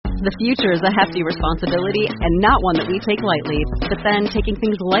The future is a hefty responsibility and not one that we take lightly. But then, taking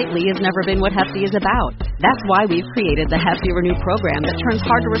things lightly has never been what Hefty is about. That's why we've created the Hefty Renew program that turns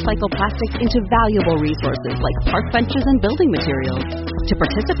hard-to-recycle plastics into valuable resources like park benches and building materials. To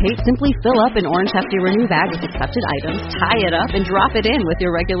participate, simply fill up an orange Hefty Renew bag with accepted items, tie it up, and drop it in with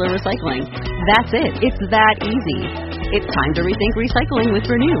your regular recycling. That's it. It's that easy. It's time to rethink recycling with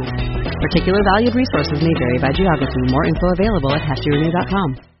Renew. Particular valued resources may vary by geography. More info available at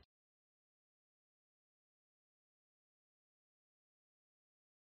heftyrenew.com.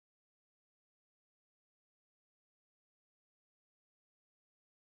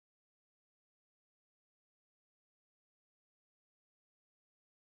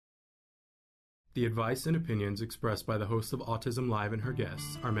 The advice and opinions expressed by the host of Autism Live and her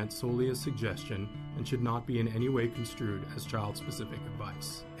guests are meant solely as suggestion and should not be in any way construed as child-specific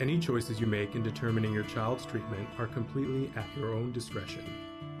advice. Any choices you make in determining your child's treatment are completely at your own discretion.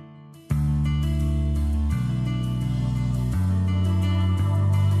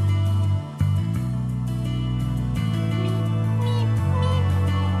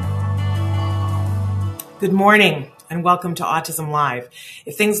 Good morning and welcome to Autism Live.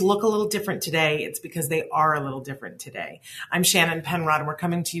 If things look a little different today, it's because they are a little different today. I'm Shannon Penrod and we're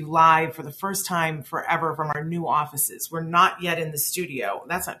coming to you live for the first time forever from our new offices. We're not yet in the studio.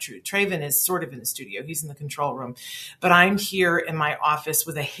 That's not true. Traven is sort of in the studio. He's in the control room. But I'm here in my office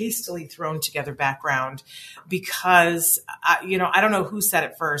with a hastily thrown together background because, I don't know who said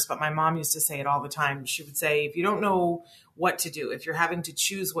it first, but my mom used to say it all the time. She would say, if you don't know what to do, if you're having to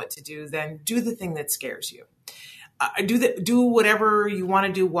choose what to do, then do the thing that scares you. Do whatever you want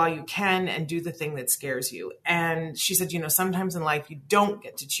to do while you can and do the thing that scares you. And she said, sometimes in life you don't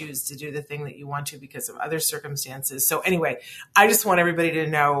get to choose to do the thing that you want to because of other circumstances. So anyway, I just want everybody to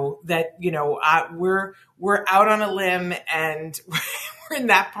know that, we're out on a limb and we're in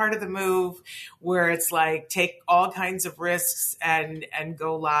that part of the move where it's like take all kinds of risks and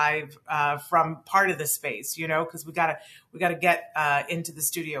go live from part of the space, because we gotta get into the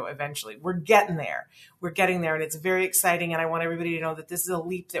studio eventually. We're getting there. And it's very exciting. And I want everybody to know that this is a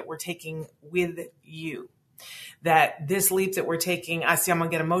leap that we're taking with you. That this leap that we're taking, I'm going to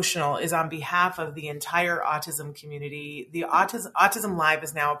get emotional, is on behalf of the entire autism community. The Autism Live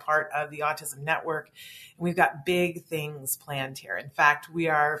is now a part of the Autism Network, and we've got big things planned here. In fact, we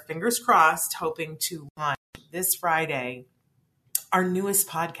are, fingers crossed, hoping to launch this Friday our newest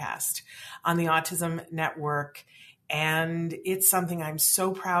podcast on the Autism Network. And it's something I'm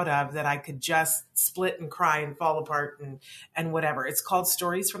so proud of that I could just split and cry and fall apart and whatever. It's called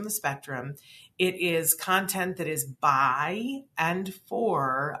Stories from the Spectrum. It is content that is by and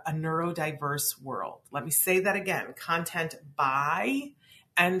for a neurodiverse world. Let me say that again. Content by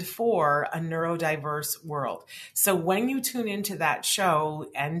and for a neurodiverse world. So when you tune into that show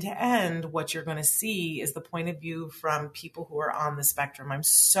end to end, what you're going to see is the point of view from people who are on the spectrum. I'm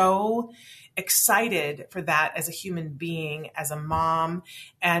so excited for that as a human being, as a mom,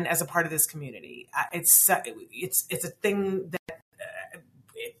 and as a part of this community. It's a thing that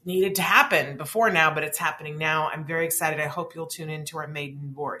it needed to happen before now, but it's happening now. I'm very excited. I hope you'll tune into our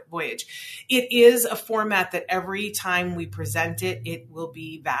maiden voyage. It is a format that every time we present it, it will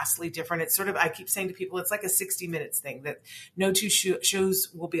be vastly different. It's sort of, I keep saying to people, it's like a 60 Minutes thing, that no two shows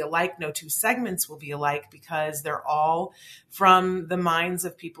will be alike. No two segments will be alike because they're all from the minds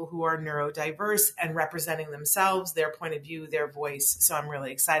of people who are neurodiverse and representing themselves, their point of view, their voice. So I'm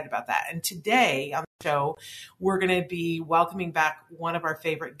really excited about that. And today on the show, we're going to be welcoming back one of our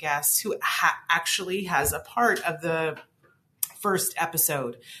favorite guests who actually has a part of the first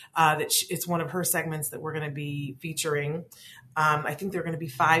episode. It's one of her segments that we're going to be featuring. I think there are going to be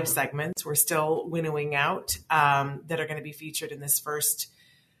 5 segments. We're still winnowing out that are going to be featured in this first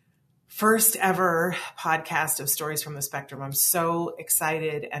ever podcast of Stories from the Spectrum. I'm so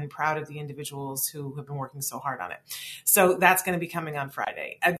excited and proud of the individuals who have been working so hard on it. So that's going to be coming on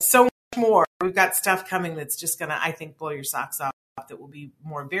Friday. And so much more. We've got stuff coming that's just going to, I think, blow your socks off. That will be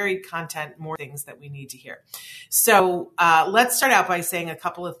more varied content, more things that we need to hear. So let's start out by saying a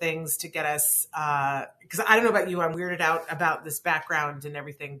couple of things to get us, because I don't know about you, I'm weirded out about this background and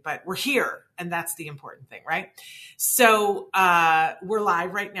everything, but we're here, and that's the important thing, right? So we're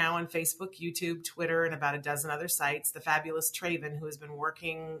live right now on Facebook, YouTube, Twitter, and about a dozen other sites. The fabulous Traven, who has been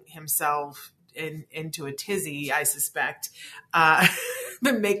working himself into a tizzy, I suspect,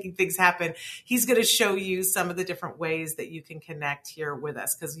 been making things happen. He's going to show you some of the different ways that you can connect here with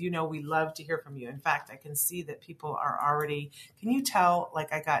us, because we love to hear from you. In fact, I can see that people are already, can you tell,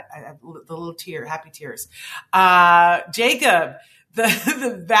 like I have the little happy tears. Jacob,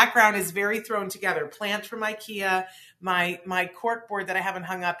 the background is very thrown together. Plant from IKEA, my cork board that I haven't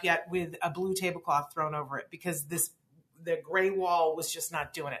hung up yet with a blue tablecloth thrown over it because the gray wall was just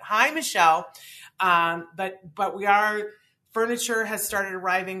not doing it. Hi, Michelle. But furniture has started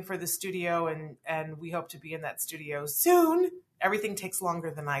arriving for the studio, and we hope to be in that studio soon. Everything takes longer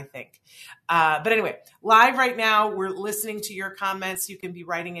than I think. But anyway, live right now, we're listening to your comments. You can be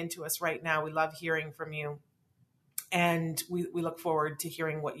writing into us right now. We love hearing from you. And we look forward to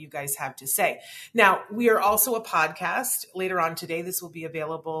hearing what you guys have to say. Now, we are also a podcast. Later on today, this will be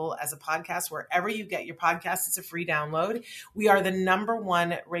available as a podcast wherever you get your podcast. It's a free download. We are the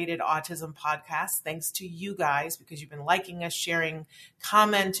 #1 rated autism podcast, thanks to you guys, because you've been liking us, sharing,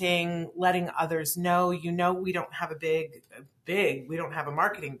 commenting, letting others know. You know, we don't have we don't have a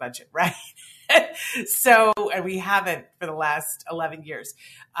marketing budget, right? And we haven't for the last 11 years.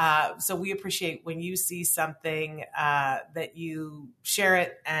 So we appreciate when you see something that you share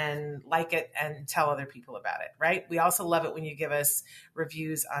it and like it and tell other people about it, right? We also love it when you give us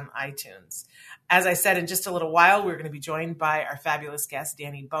reviews on iTunes. As I said, in just a little while, we're going to be joined by our fabulous guest,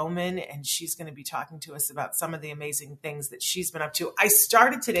 Danny Bowman, and she's going to be talking to us about some of the amazing things that she's been up to. I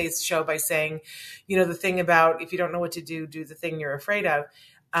started today's show by saying, the thing about if you don't know what to do the thing you're afraid of.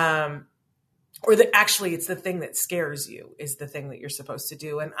 Actually, it's the thing that scares you is the thing that you're supposed to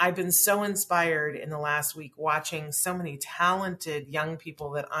do. And I've been so inspired in the last week watching so many talented young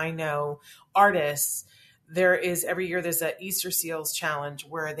people that I know, artists. Every year there's a Easter Seals challenge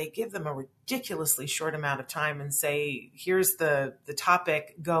where they give them a ridiculously short amount of time and say, here's the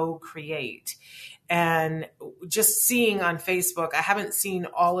topic, go create. And just seeing on Facebook, I haven't seen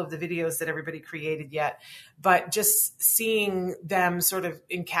all of the videos that everybody created yet, but just seeing them sort of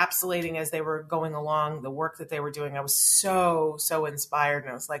encapsulating as they were going along the work that they were doing, I was so, so inspired.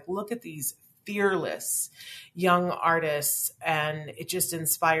 And I was like, look at these fearless young artists. And it just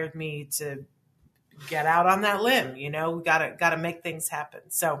inspired me to get out on that limb. We gotta make things happen.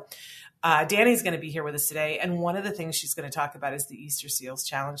 So Danny's going to be here with us today. And one of the things she's going to talk about is the Easter Seals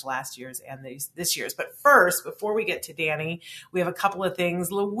Challenge last year's and this year's. But first, before we get to Danny, we have a couple of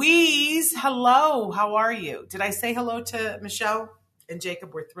things. Louise, hello. How are you? Did I say hello to Michelle and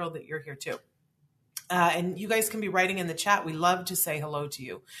Jacob? We're thrilled that you're here too. And you guys can be writing in the chat. We love to say hello to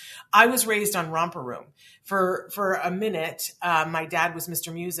you. I was raised on Romper Room. For a minute, my dad was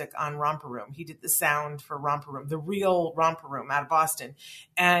Mr. Music on Romper Room. He did the sound for Romper Room, the real Romper Room out of Boston.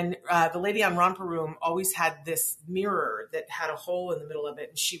 And the lady on Romper Room always had this mirror that had a hole in the middle of it.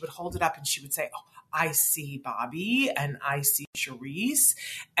 And she would hold it up and she would say, "Oh, I see Bobby and I see Charisse."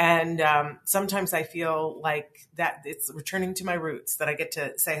 And sometimes I feel like that it's returning to my roots, that I get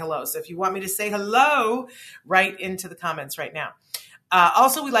to say hello. So if you want me to say hello, write into the comments right now.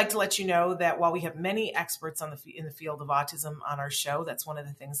 Also, we'd like to let you know that while we have many experts in the field of autism on our show, that's one of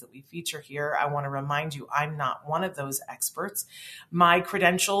the things that we feature here. I want to remind you, I'm not one of those experts. My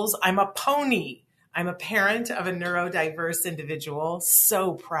credentials, I'm a pony. I'm a parent of a neurodiverse individual.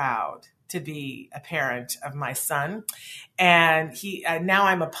 So proud to be a parent of my son. And now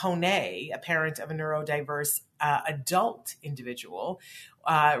I'm a pone, a parent of a neurodiverse adult individual.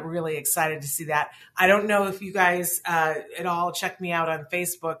 Really excited to see that. I don't know if you guys at all checked me out on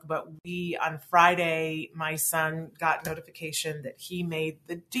Facebook, but on Friday, my son got notification that he made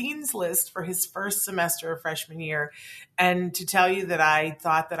the dean's list for his first semester of freshman year. And to tell you that I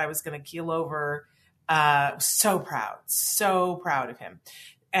thought that I was going to keel over, so proud of him.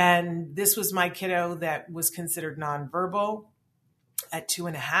 And this was my kiddo that was considered nonverbal at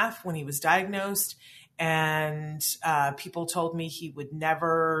 2.5 when he was diagnosed. And people told me he would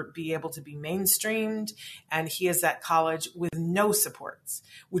never be able to be mainstreamed. And he is at college with no supports,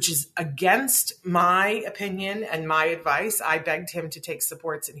 which is against my opinion and my advice. I begged him to take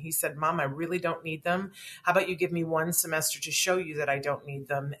supports and he said, "Mom, I really don't need them. How about you give me one semester to show you that I don't need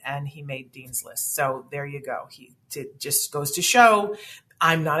them?" And he made Dean's List. So there you go. It just goes to show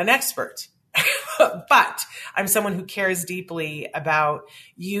I'm not an expert. But I'm someone who cares deeply about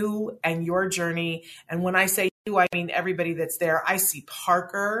you and your journey. And when I say you, I mean everybody that's there. I see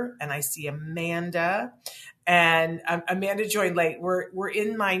Parker and I see Amanda. And Amanda joined late. We're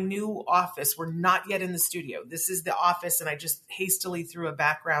in my new office. We're not yet in the studio. This is the office, and I just hastily threw a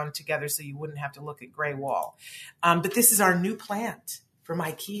background together so you wouldn't have to look at gray wall. But this is our new plant from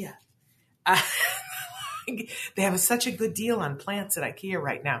IKEA. They have such a good deal on plants at IKEA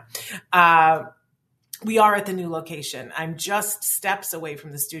right now. We are at the new location. I'm just steps away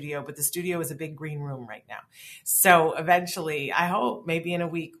from the studio, but the studio is a big green room right now. So eventually, I hope maybe in a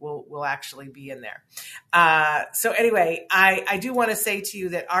week, we'll will actually be in there. So anyway, I do want to say to you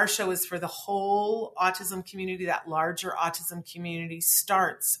that our show is for the whole autism community. That larger autism community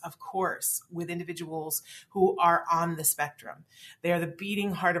starts, of course, with individuals who are on the spectrum. They are the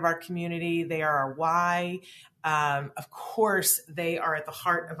beating heart of our community. They are our why. Of course, they are at the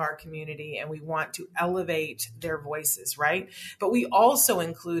heart of our community, and we want to elevate their voices, right? But we also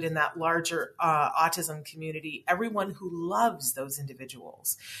include in that larger autism community everyone who loves those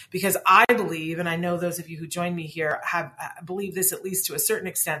individuals. Because I believe, and I know those of you who join me here believe this at least to a certain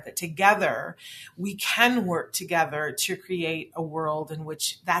extent, that together we can work together to create a world in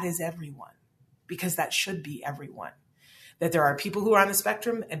which that is everyone, because that should be everyone. That there are people who are on the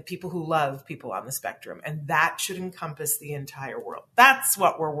spectrum and people who love people on the spectrum. And that should encompass the entire world. That's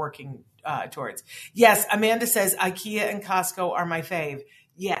what we're working towards. Yes, Amanda says IKEA and Costco are my fave.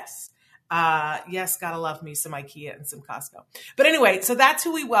 Yes. Yes, gotta love me some IKEA and some Costco. But anyway, so that's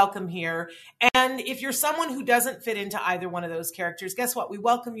who we welcome here. And if you're someone who doesn't fit into either one of those characters, guess what? We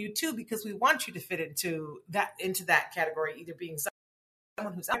welcome you too, because we want you to fit into that category, either being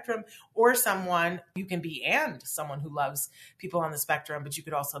someone who's spectrum or someone you can be, and someone who loves people on the spectrum, but you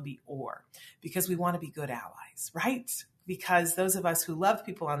could also be because we want to be good allies, right? Because those of us who love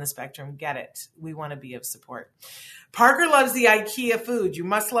people on the spectrum get it. We want to be of support. Parker loves the IKEA food. You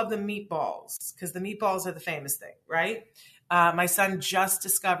must love the meatballs, because the meatballs are the famous thing, right? My son just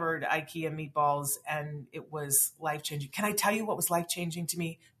discovered IKEA meatballs, and it was life-changing. Can I tell you what was life-changing to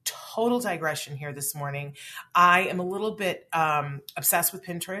me? Total digression here this morning. I am a little bit obsessed with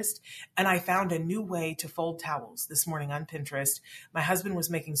Pinterest, and I found a new way to fold towels this morning on Pinterest. My husband was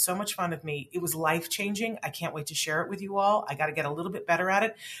making so much fun of me. It was life-changing. I can't wait to share it with you all. I got to get a little bit better at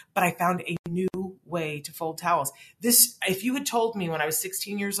it, but I found a new way to fold towels. If you had told me when I was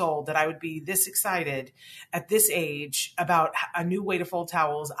 16 years old that I would be this excited at this age about a new way to fold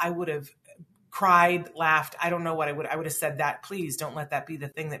towels, I would have cried, laughed. I don't know what I would have said that. Please don't let that be the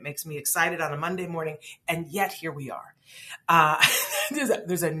thing that makes me excited on a Monday morning. And yet here we are.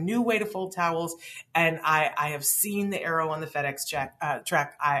 There's a new way to fold towels. And I have seen the arrow on the FedEx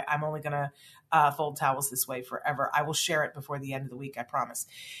track. I'm only going to fold towels this way forever. I will share it before the end of the week. I promise.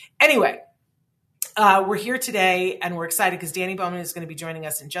 Anyway. We're here today, and we're excited because Danny Bowman is going to be joining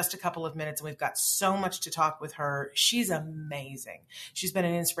us in just a couple of minutes, and we've got so much to talk with her. She's amazing. She's been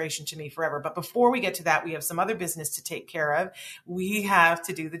an inspiration to me forever. But before we get to that, we have some other business to take care of. We have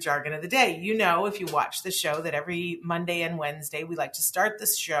to do the jargon of the day. You know, if you watch the show, that every Monday and Wednesday, we like to start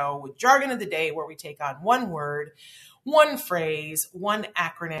this show with jargon of the day, where we take on one word, one phrase, one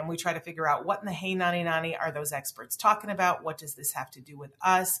acronym. We try to figure out what in the hey nani nani are those experts talking about? What does this have to do with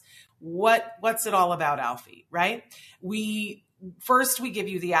us? What's it all about, Alfie, right? First, we give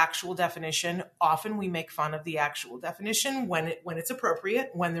you the actual definition. Often we make fun of the actual definition when it's appropriate,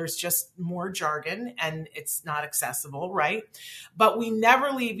 when there's just more jargon and it's not accessible, right? But we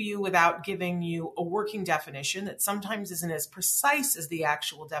never leave you without giving you a working definition that sometimes isn't as precise as the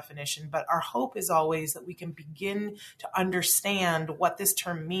actual definition, but our hope is always that we can begin to understand what this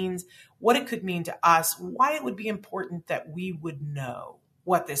term means, what it could mean to us, why it would be important that we would know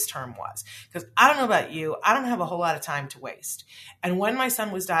what this term was. Because I don't know about you, I don't have a whole lot of time to waste. And when my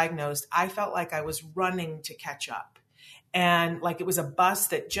son was diagnosed, I felt like I was running to catch up. And like it was a bus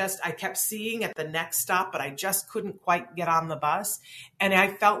that I kept seeing at the next stop, but I just couldn't quite get on the bus. And I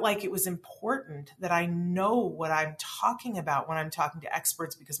felt like it was important that I know what I'm talking about when I'm talking to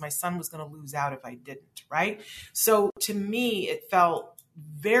experts, because my son was going to lose out if I didn't, right? So to me, it felt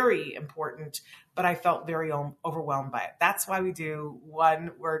very important, but I felt very overwhelmed by it. That's why we do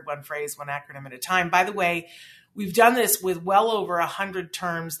one word, one phrase, one acronym at a time. By the way, we've done this with well over 100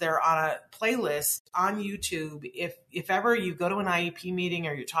 terms. They're on a playlist on YouTube. If ever you go to an IEP meeting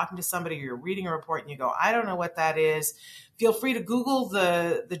or you're talking to somebody or you're reading a report and you go, I don't know what that is, feel free to Google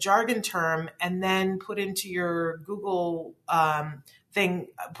the jargon term and then put into your Google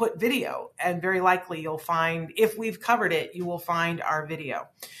put video, and very likely you'll find, if we've covered it, you will find our video.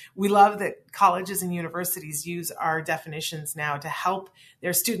 We love that colleges and universities use our definitions now to help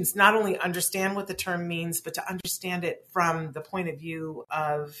their students not only understand what the term means, but to understand it from the point of view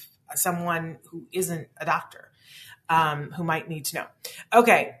of someone who isn't a doctor, who might need to know.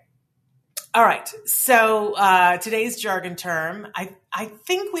 Okay. All right. So today's jargon term, I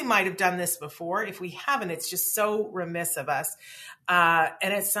think we might have done this before. If we haven't, it's just so remiss of us.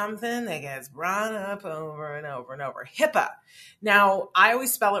 And it's something that gets brought up over and over and over. HIPAA. Now, I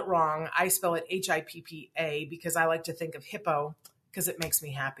always spell it wrong. I spell it HIPPA because I like to think of hippo because it makes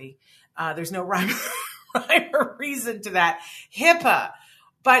me happy. There's no rhyme or reason to that. HIPAA.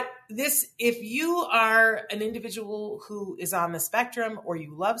 But if you are an individual who is on the spectrum, or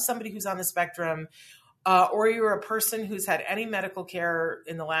you love somebody who's on the spectrum, or you're a person who's had any medical care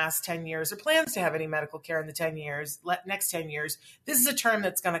in the last 10 years or plans to have any medical care in the next 10 years, this is a term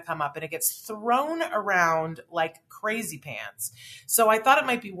that's going to come up, and it gets thrown around like crazy pants. So I thought it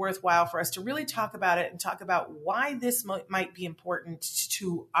might be worthwhile for us to really talk about it and talk about why this might be important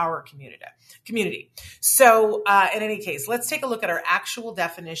to our community. So in any case, let's take a look at our actual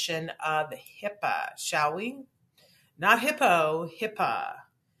definition of HIPAA, shall we? Not hippo, HIPAA.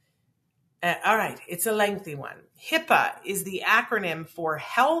 All right, it's a lengthy one. HIPAA is the acronym for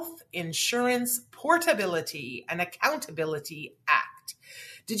Health Insurance Portability and Accountability Act.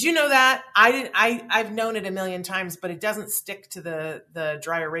 Did you know that? I've known it a million times, but it doesn't stick to the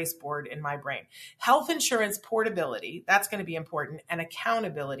dry erase board in my brain. Health Insurance Portability, that's going to be important, and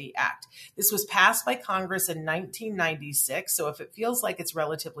Accountability Act. This was passed by Congress in 1996, so if it feels like it's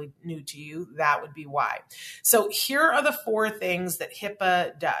relatively new to you, that would be why. So here are the 4 things that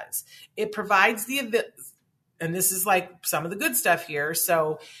HIPAA does. It provides and this is like some of the good stuff here,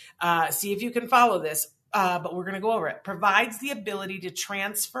 so see if you can follow this. But we're going to go over it. Provides the ability to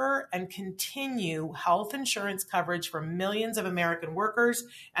transfer and continue health insurance coverage for millions of American workers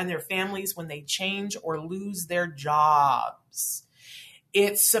and their families when they change or lose their jobs.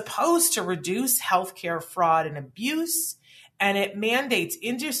 It's supposed to reduce healthcare fraud and abuse, and it mandates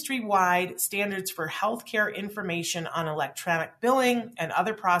industry-wide standards for healthcare information on electronic billing and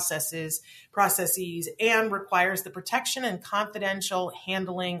other processes, and requires the protection and confidential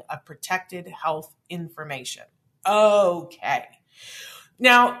handling of protected health information. Okay.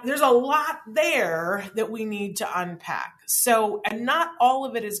 Now, there's a lot there that we need to unpack. So, and not all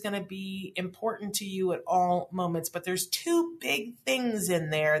of it is going to be important to you at all moments, but there's 2 big things in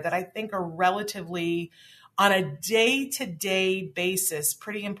there that I think are relatively, on a day-to-day basis,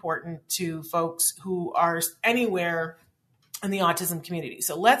 pretty important to folks who are anywhere in the autism community.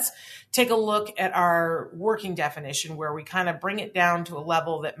 So let's take a look at our working definition, where we kind of bring it down to a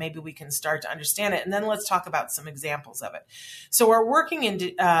level that maybe we can start to understand it. And then let's talk about some examples of it. So our working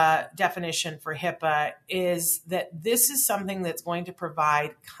definition for HIPAA is that this is something that's going to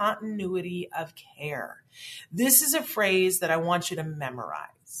provide continuity of care. This is a phrase that I want you to memorize.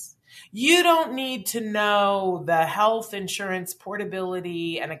 You don't need to know the Health Insurance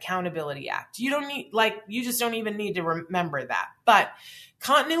Portability and Accountability Act. You just don't even need to remember that. But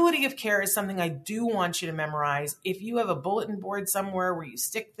continuity of care is something I do want you to memorize. If you have a bulletin board somewhere where you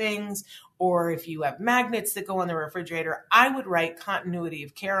stick things, or if you have magnets that go on the refrigerator, I would write continuity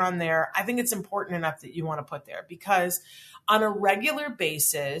of care on there. I think it's important enough that you want to put there, because on a regular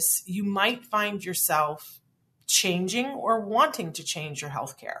basis, you might find yourself changing or wanting to change your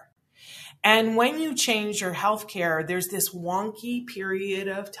health care. And when you change your healthcare, there's this wonky period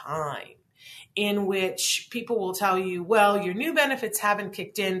of time in which people will tell you, well, your new benefits haven't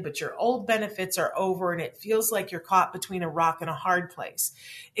kicked in, but your old benefits are over, and it feels like you're caught between a rock and a hard place.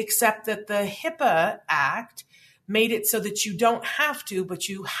 Except that the HIPAA Act made it so that you don't have to, but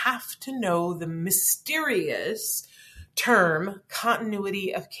you have to know the mysterious term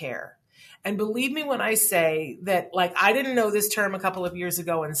continuity of care. And believe me when I say that, like, I didn't know this term a couple of years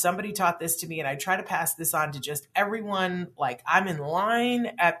ago, and somebody taught this to me, and I try to pass this on to just everyone. Like, I'm in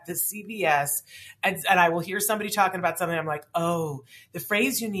line at the CVS, and I will hear somebody talking about something. I'm like, oh, the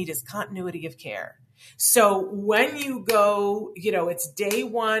phrase you need is continuity of care. So when you go, it's day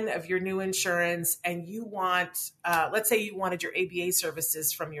 1 of your new insurance, and you want, let's say you wanted your ABA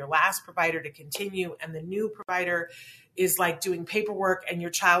services from your last provider to continue, and the new provider is like doing paperwork, and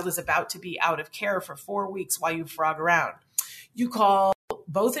your child is about to be out of care for 4 weeks while you frog around. You call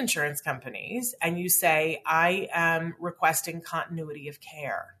both insurance companies and you say, I am requesting continuity of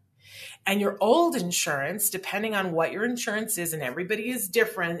care. And your old insurance, depending on what your insurance is, and everybody is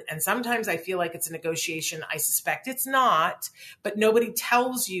different, and sometimes I feel like it's a negotiation. I suspect it's not, but nobody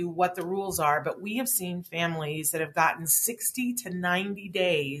tells you what the rules are. But we have seen families that have gotten 60 to 90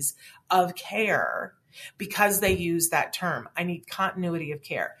 days of care because they use that term. I need continuity of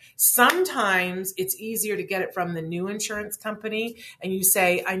care. Sometimes it's easier to get it from the new insurance company, and you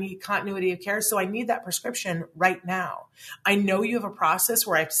say, I need continuity of care, so I need that prescription right now. I know you have a process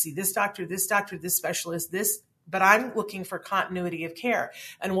where I have to see this doctor, this specialist, but I'm looking for continuity of care.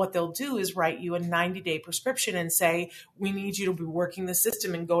 And what they'll do is write you a 90-day prescription and say, we need you to be working the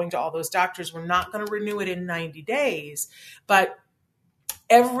system and going to all those doctors. We're not going to renew it in 90 days, but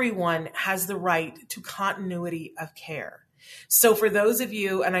everyone has the right to continuity of care. So for those of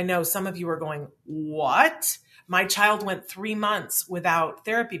you, and I know some of you are going, what? My child went 3 months without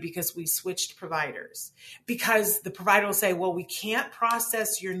therapy because we switched providers. Because the provider will say, well, we can't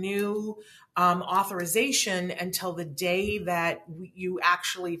process your new authorization until the day that you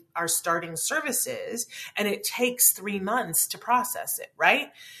actually are starting services, and it takes 3 months to process it, right?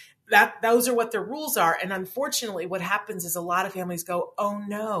 Those are what their rules are. And unfortunately, what happens is a lot of families go, oh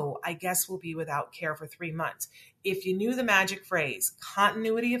no, I guess we'll be without care for 3 months. If you knew the magic phrase,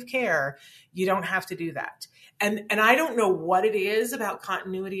 continuity of care, you don't have to do that. And I don't know what it is about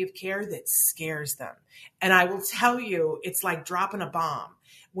continuity of care that scares them. And I will tell you, it's like dropping a bomb.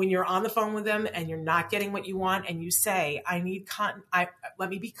 When you're on the phone with them and you're not getting what you want and you say, let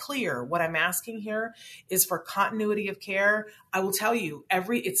me be clear. What I'm asking here is for continuity of care. I will tell you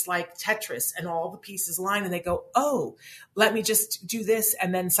it's like Tetris and all the pieces line and they go, oh, let me just do this.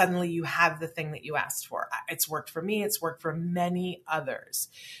 And then suddenly you have the thing that you asked for. It's worked for me. It's worked for many others.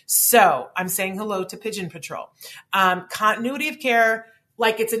 So I'm saying hello to Pigeon Patrol. Continuity of care.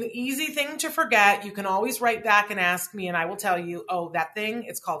 Like it's an easy thing to forget. You can always write back and ask me and I will tell you, oh, that thing,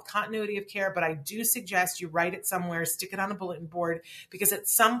 it's called continuity of care, but I do suggest you write it somewhere, stick it on a bulletin board, because at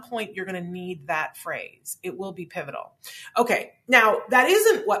some point you're going to need that phrase. It will be pivotal. Okay. Now that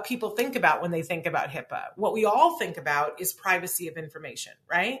isn't what people think about when they think about HIPAA. What we all think about is privacy of information,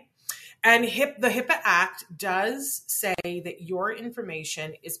 right? And the HIPAA Act does say that your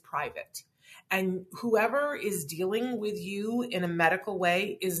information is private. And whoever is dealing with you in a medical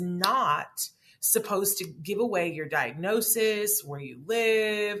way is not supposed to give away your diagnosis, where you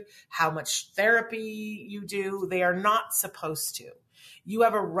live, how much therapy you do. They are not supposed to. You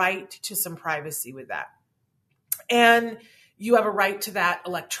have a right to some privacy with that. And you have a right to that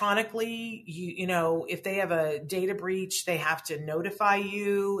electronically. You know, if they have a data breach, they have to notify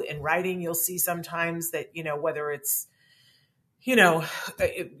you in writing. You'll see sometimes that, whether it's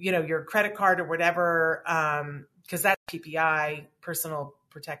your credit card or whatever, because that's PPI, personal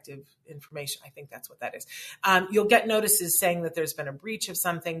protective information. I think that's what that is. You'll get notices saying that there's been a breach of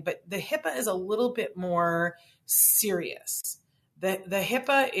something, but the HIPAA is a little bit more serious. The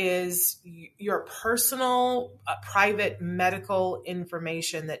HIPAA is your personal, private medical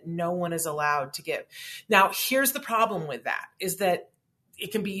information that no one is allowed to give. Now, here's the problem with that, is that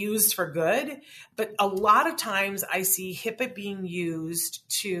it can be used for good, but a lot of times I see HIPAA being used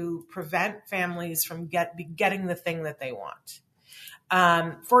to prevent families from getting the thing that they want.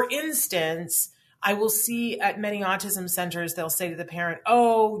 For instance, I will see at many autism centers, they'll say to the parent,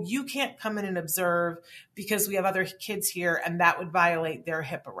 oh, you can't come in and observe because we have other kids here and that would violate their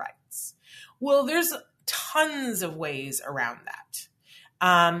HIPAA rights. Well, there's tons of ways around that.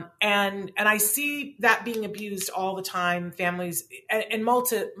 And I see that being abused all the time, families in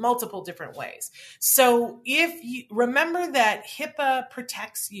multiple different ways. So if you remember that HIPAA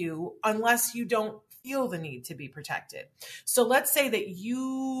protects you unless you don't feel the need to be protected. So let's say that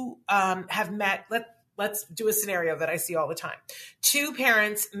you have met, let's do a scenario that I see all the time. Two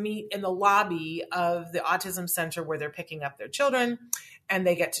parents meet in the lobby of the autism center where they're picking up their children, and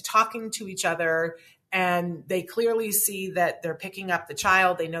they get to talking to each other. And they clearly see that they're picking up the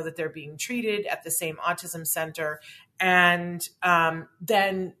child. They know that they're being treated at the same autism center. And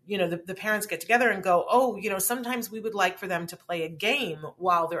then, the parents get together and go, oh, sometimes we would like for them to play a game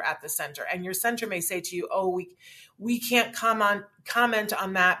while they're at the center. And your center may say to you, oh, we can't comment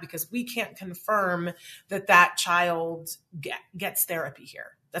on that because we can't confirm that child gets therapy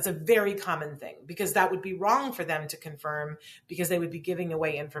here. That's a very common thing because that would be wrong for them to confirm because they would be giving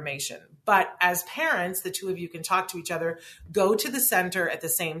away information. But as parents, the two of you can talk to each other, go to the center at the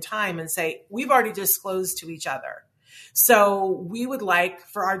same time and say, we've already disclosed to each other. So we would like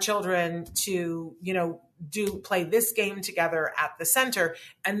for our children to, play this game together at the center.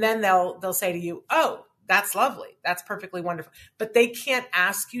 And then they'll say to you, oh, that's lovely. That's perfectly wonderful. But they can't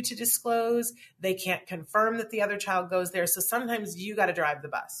ask you to disclose. They can't confirm that the other child goes there. So sometimes you got to drive the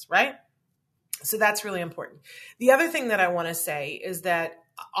bus, right? So that's really important. The other thing that I want to say is that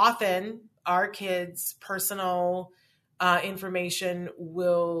often our kids' personal information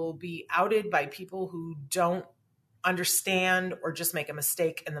will be outed by people who don't understand or just make a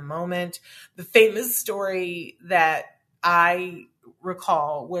mistake in the moment. The famous story that I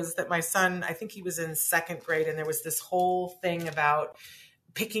recall was that my son, I think he was in second grade, and there was this whole thing about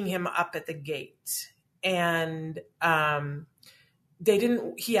picking him up at the gate. And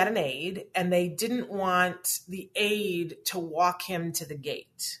he had an aide, and they didn't want the aide to walk him to the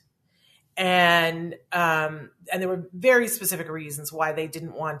gate. And there were very specific reasons why they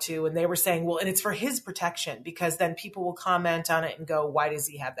didn't want to. And they were saying, well, and it's for his protection, because then people will comment on it and go, why does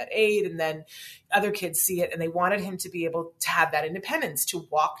he have that aid? And then other kids see it, and they wanted him to be able to have that independence, to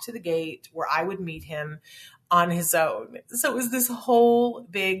walk to the gate where I would meet him on his own. So it was this whole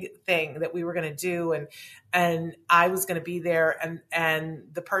big thing that we were going to do. And I was going to be there. And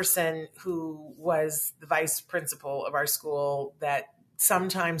the person who was the vice principal of our school that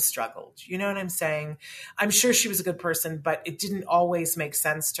sometimes struggled, you know what I'm saying? I'm sure she was a good person, but it didn't always make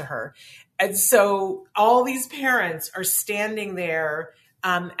sense to her. And so all these parents are standing there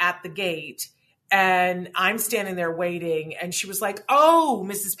at the gate, and I'm standing there waiting. And she was like, "Oh,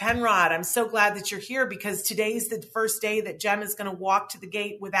 Mrs. Penrod, I'm so glad that you're here, because today's the first day that Jem is going to walk to the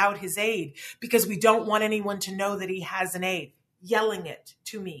gate without his aide, because we don't want anyone to know that he has an aide," yelling it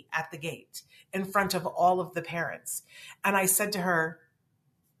to me at the gate in front of all of the parents. And I said to her,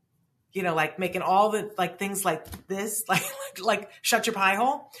 you know, like making all the like things like this, like shut your pie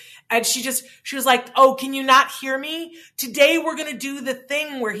hole. And she was like, "Oh, can you not hear me? Today we're going to do the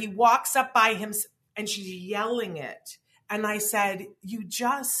thing where he walks up by him," and she's yelling it. And I said, "You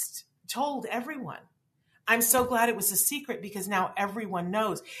just told everyone. I'm so glad it was a secret, because now everyone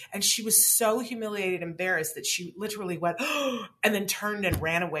knows." And she was so humiliated, embarrassed, that she literally went, "Oh," and then turned and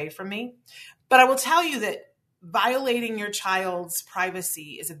ran away from me. But I will tell you that violating your child's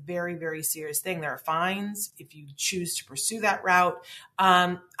privacy is a very, very serious thing. There are fines if you choose to pursue that route.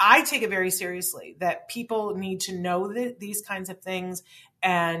 I take it very seriously that people need to know these kinds of things,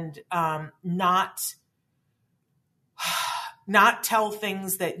 and not tell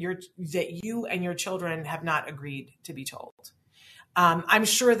things that you and your children have not agreed to be told. I'm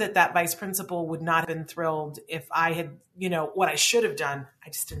sure that vice principal would not have been thrilled if I had, you know, what I should have done. I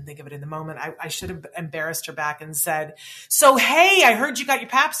just didn't think of it in the moment. I should have embarrassed her back and said, "So, hey, I heard you got your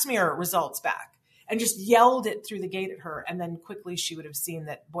pap smear results back," and just yelled it through the gate at her. And then quickly she would have seen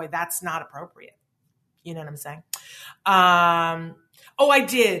that, boy, that's not appropriate. You know what I'm saying? Oh, I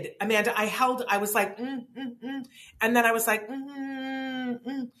did, Amanda. I was like, and then I was like,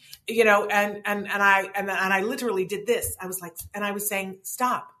 you know, and I literally did this. I was like, and I was saying,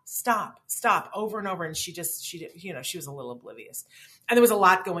 stop, over and over. And she did, you know, she was a little oblivious, and there was a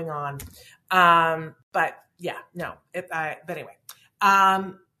lot going on. But yeah, no, but anyway,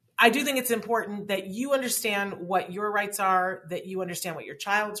 I do think it's important that you understand what your rights are, that you understand what your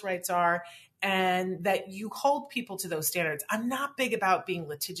child's rights are, and that you hold people to those standards. I'm not big about being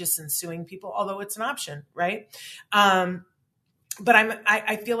litigious and suing people, although it's an option, right? But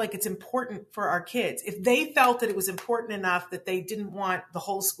I feel like it's important for our kids. If they felt that it was important enough that they didn't want the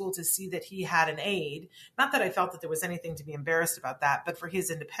whole school to see that he had an aide, not that I felt that there was anything to be embarrassed about that, but for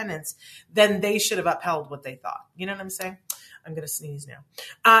his independence, then they should have upheld what they thought. You know what I'm saying? I'm going to sneeze now.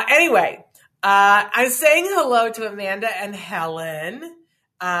 Anyway, I'm saying hello to Amanda and Helen.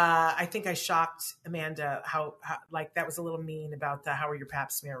 I think I shocked Amanda how like that was a little mean about how are your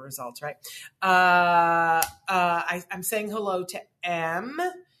pap smear results, right? I'm saying hello to M.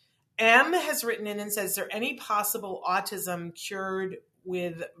 M has written in and says, "Is there any possible autism cured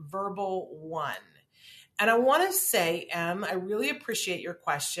with Verbal One?" And I want to say, M, I really appreciate your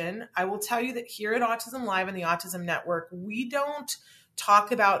question. I will tell you that here at Autism Live and the Autism Network, we don't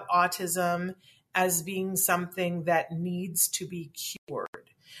talk about autism as being something that needs to be cured.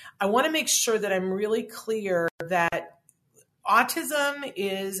 I want to make sure that I'm really clear that autism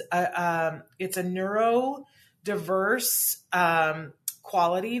is it's a neurodiverse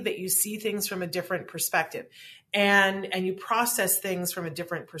quality that you see things from a different perspective, and you process things from a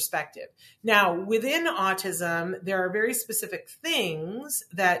different perspective. Now, within autism, there are very specific things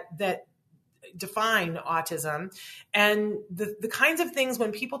that define autism, and the kinds of things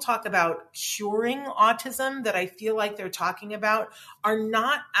when people talk about curing autism that I feel like they're talking about are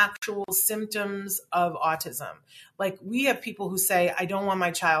not actual symptoms of autism. Like, we have people who say, "I don't want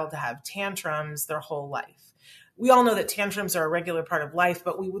my child to have tantrums their whole life." We all know that tantrums are a regular part of life,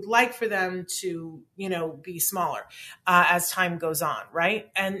 but we would like for them to, you know, be smaller as time goes on,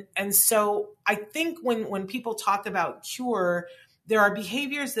 right? And so I think when people talk about cure, there are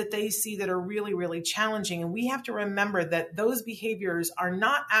behaviors that they see that are really, really challenging. And we have to remember that those behaviors are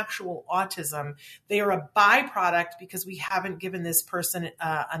not actual autism. They are a byproduct because we haven't given this person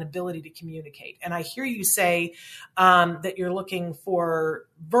an ability to communicate. And I hear you say that you're looking for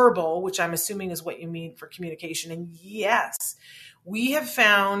verbal, which I'm assuming is what you mean for communication. And yes, we have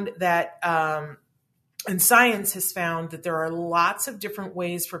found that, and science has found that there are lots of different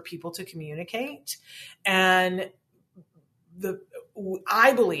ways for people to communicate. And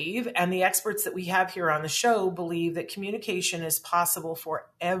I believe, and the experts that we have here on the show believe, that communication is possible for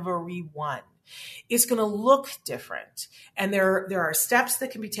everyone. It's going to look different. And there are steps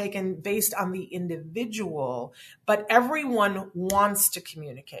that can be taken based on the individual, but everyone wants to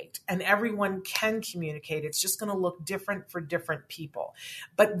communicate and everyone can communicate. It's just going to look different for different people.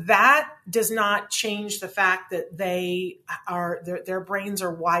 But that does not change the fact that their brains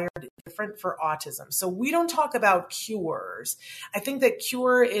are wired different for autism. So we don't talk about cures. I think that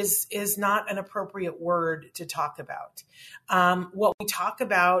cure is not an appropriate word to talk about. What we talk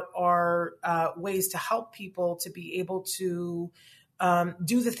about are ways to help people to be able to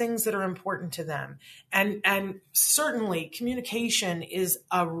do the things that are important to them. And certainly communication is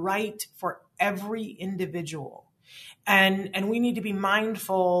a right for every individual. And we need to be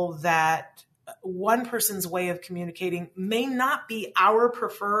mindful that one person's way of communicating may not be our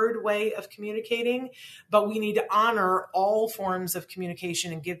preferred way of communicating, but we need to honor all forms of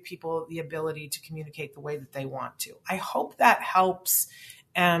communication and give people the ability to communicate the way that they want to. I hope that helps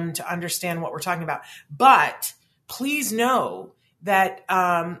to understand what we're talking about. But please know that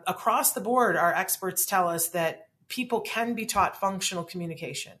across the board, our experts tell us that people can be taught functional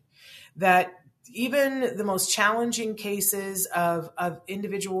communication, that even the most challenging cases of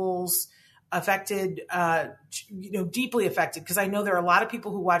individuals affected, deeply affected, because I know there are a lot of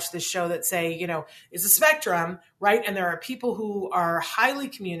people who watch this show that say, it's a spectrum, right? And there are people who are highly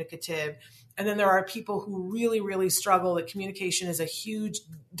communicative. And then there are people who really, really struggle, that communication is a huge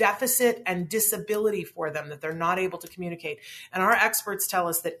deficit and disability for them, that they're not able to communicate. And our experts tell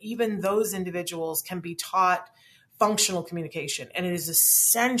us that even those individuals can be taught functional communication. And it is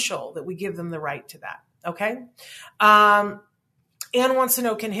essential that we give them the right to that. Okay. Anne wants to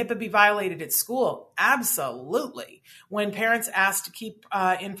know, can HIPAA be violated at school? Absolutely. When parents ask to keep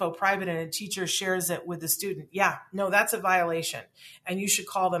info private and a teacher shares it with the student, that's a violation. And you should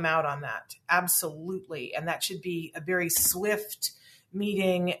call them out on that. Absolutely. And that should be a very swift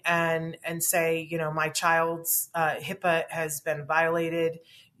meeting and say, my child's HIPAA has been violated.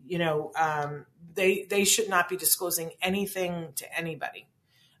 They should not be disclosing anything to anybody.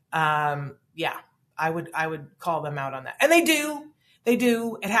 I would call them out on that. And they do. They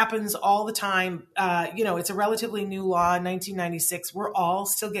do. It happens all the time. It's a relatively new law in 1996. We're all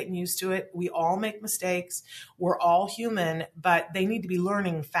still getting used to it. We all make mistakes. We're all human, but they need to be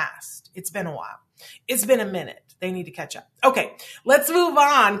learning fast. It's been a while. It's been a minute. They need to catch up. Okay, let's move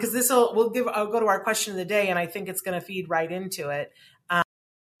on, because I'll go to our question of the day, and I think it's going to feed right into it.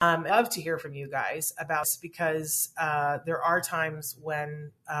 I'd love to hear from you guys about this, because there are times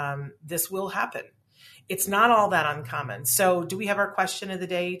when this will happen. It's not all that uncommon. So do we have our question of the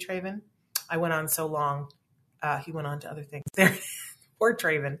day, Traven? I went on so long. He went on to other things there. Poor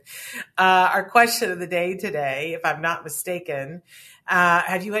Traven. Our question of the day today, if I'm not mistaken,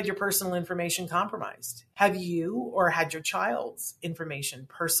 have you had your personal information compromised? Have you or had your child's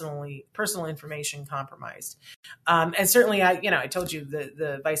personal information compromised? And certainly, I told you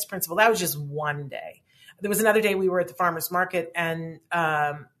the vice principal, that was just one day. There was another day we were at the farmer's market and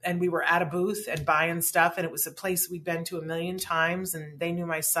we were at a booth and buying stuff, and it was a place we'd been to a million times, and they knew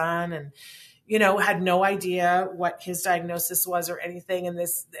my son and, had no idea what his diagnosis was or anything.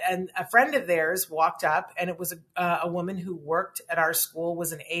 And a friend of theirs walked up, and it was a woman who worked at our school,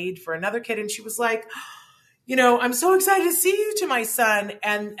 was an aide for another kid. And she was like, I'm so excited to see you, to my son.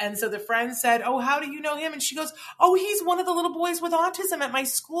 And so the friend said, oh, how do you know him? And she goes, oh, he's one of the little boys with autism at my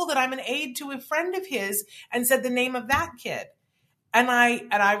school that I'm an aide to, a friend of his, and said the name of that kid. And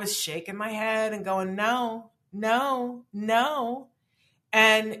I was shaking my head and going, no.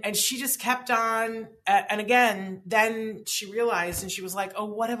 And she just kept on. And again, then she realized, and she was like, oh,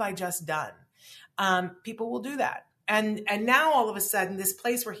 what have I just done? People will do that. And now all of a sudden, this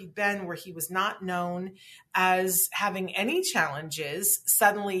place where he'd been, where he was not known as having any challenges,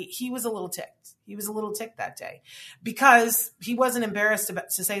 suddenly he was a little ticked. He was a little ticked that day, because he wasn't embarrassed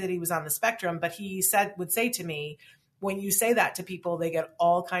to say that he was on the spectrum, but he would say to me, when you say that to people, they get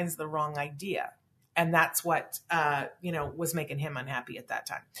all kinds of the wrong idea. And that's what, was making him unhappy at that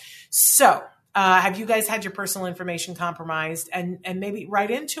time. So have you guys had your personal information compromised? And maybe write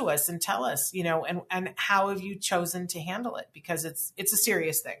into us and tell us, and how have you chosen to handle it? Because it's a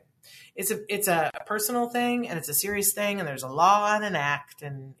serious thing. It's a personal thing, and it's a serious thing, and there's a law and an act,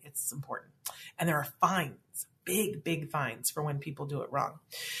 and it's important. And there are fines, big fines for when people do it wrong.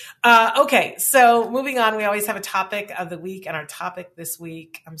 Okay, so moving on, we always have a topic of the week, and our topic this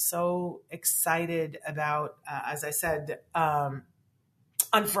week, I'm so excited about, as I said,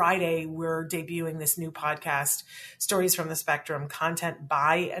 on Friday, we're debuting this new podcast, Stories from the Spectrum, content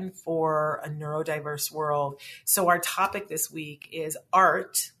by and for a neurodiverse world. So our topic this week is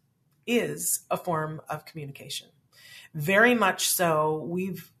art is a form of communication. very much so.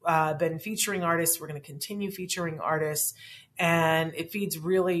 We've been featuring artists. We're going to continue featuring artists. And it feeds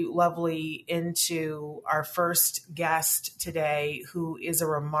really lovely into our first guest today, who is a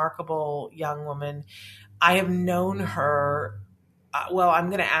remarkable young woman. I have known her. I'm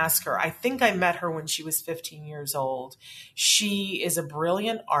going to ask her. I think I met her when she was 15 years old. She is a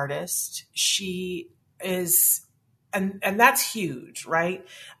brilliant artist. She is, and that's huge, right?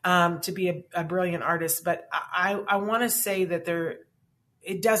 To be a brilliant artist. But I want to say that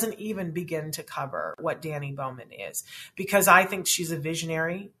it doesn't even begin to cover what Dani Bowman is, because I think she's a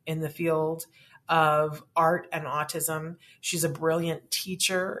visionary in the field of art and autism. She's a brilliant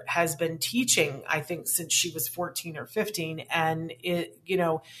teacher, has been teaching, I think, since she was 14 or 15, and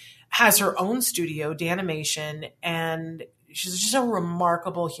has her own studio, Danimation, and she's just a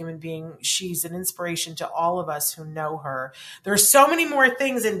remarkable human being. She's an inspiration to all of us who know her. There's so many more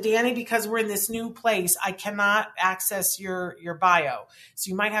things. And Dani, because we're in this new place, I cannot access your bio. So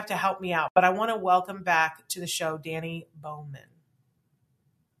you might have to help me out. But I want to welcome back to the show, Dani Bowman.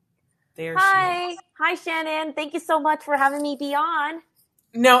 There she is. Hi, Shannon. Thank you so much for having me be on.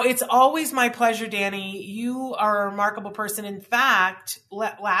 No, it's always my pleasure, Dani. You are a remarkable person. In fact,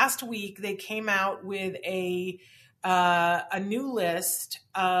 last week they came out with a new list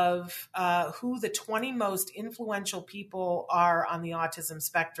of who the 20 most influential people are on the autism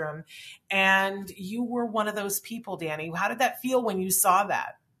spectrum. And you were one of those people, Dani. How did that feel when you saw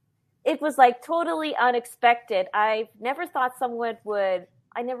that? It was like totally unexpected. I never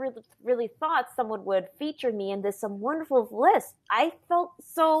really thought someone would feature me in this wonderful list. I felt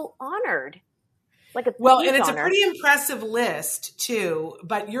so honored. And it's a pretty impressive list too,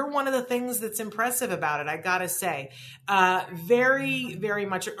 but you're one of the things that's impressive about it, I gotta say. Very, very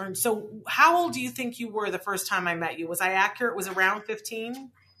much earned. So how old do you think you were the first time I met you? Was I accurate? Was it around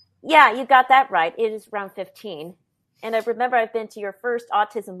 15? Yeah, you got that right. It is around 15. And I remember I've been to your first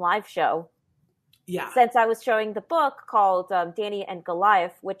Autism Live show. Yeah. Since I was showing the book called Dani and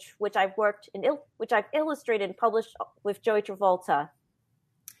Goliath, which I've illustrated and published with Joey Travolta.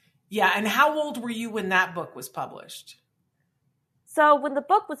 Yeah, and how old were you when that book was published? So when the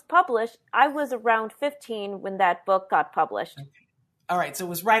book was published, I was around 15 when that book got published. Okay. All right, so it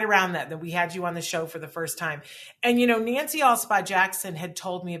was right around that we had you on the show for the first time. And, Nancy Alspaugh Jackson had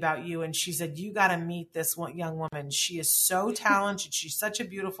told me about you, and she said, you got to meet this young woman. She is so talented. She's such a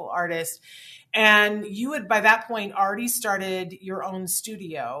beautiful artist. And you had, by that point, already started your own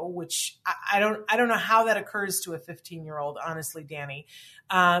studio, which I don't know how that occurs to a 15-year-old, honestly, Dani.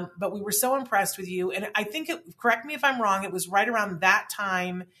 But we were so impressed with you. And I think, correct me if I'm wrong, it was right around that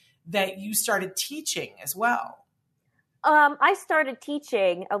time that you started teaching as well. I started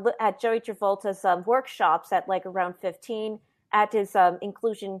teaching at Joey Travolta's workshops at around 15 at his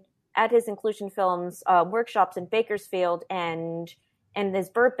inclusion films workshops in Bakersfield and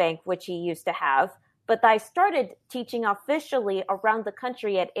his Burbank, which he used to have. But I started teaching officially around the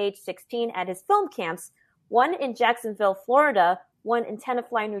country at age 16 at his film camps, one in Jacksonville, Florida, one in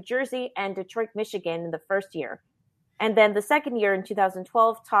Tenafly, New Jersey, and Detroit, Michigan in the first year. And then the second year in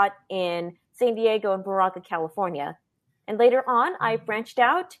 2012 taught in San Diego and Barranca, California. And later on, I branched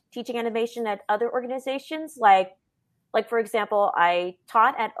out teaching animation at other organizations. Like for example, I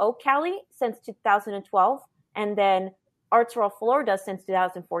taught at Oak Cali since 2012, and then Arts World Florida since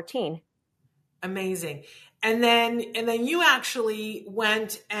 2014. Amazing. And then you actually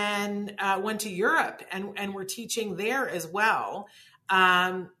went to Europe and were teaching there as well.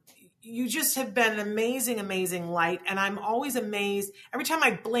 You just have been an amazing, amazing light. And I'm always amazed. Every time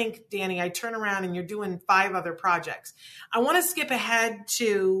I blink, Dani, I turn around and you're doing 5 other projects. I want to skip ahead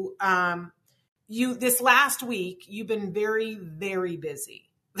to you. This last week, you've been very, very busy.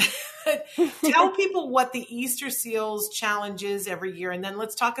 Tell people what the Easter Seals Challenge is every year. And then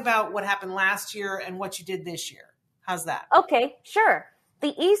let's talk about what happened last year and what you did this year. How's that? Okay, sure.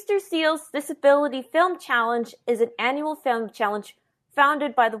 The Easter Seals Disability Film Challenge is an annual film challenge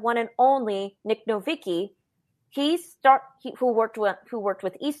founded by the one and only Nick Novicki. Who worked with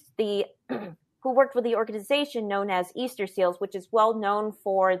the organization known as Easter Seals, which is well known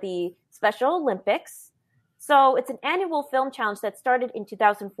for the Special Olympics. So it's an annual film challenge that started in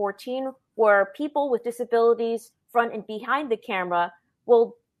 2014, where people with disabilities, front and behind the camera,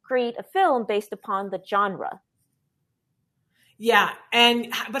 will create a film based upon the genre. Yeah,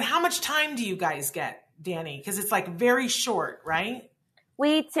 but how much time do you guys get, Dani? Because it's very short, right?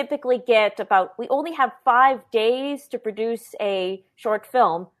 We typically we only have 5 days to produce a short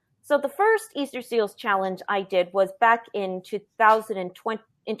film. So the first Easter Seals Challenge I did was back in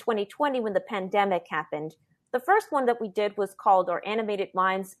 2020 when the pandemic happened. The first one that we did was called Our Animated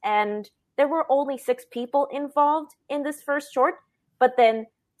Minds, and there were only 6 people involved in this first short, but then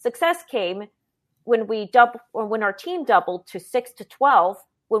success came when our team doubled to 6 to 12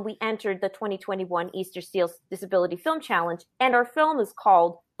 when we entered the 2021 Easter Seals Disability Film Challenge, and our film is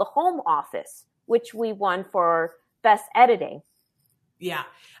called The Home Office, which we won for Best Editing. Yeah.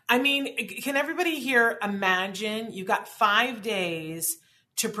 I mean, can everybody here imagine you got 5 days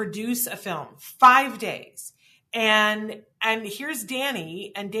to produce a film, 5 days. And here's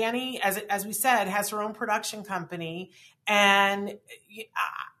Danny, and Danny, as we said, has her own production company. And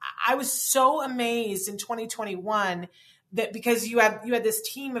I was so amazed in 2021 that because you had this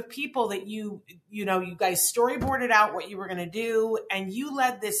team of people that you guys storyboarded out what you were going to do, and you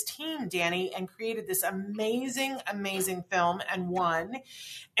led this team, Danny, and created this amazing film and won.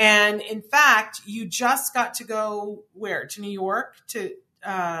 And in fact, you just got to go where? To New York to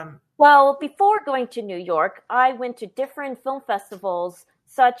Well, before going to New York, I went to different film festivals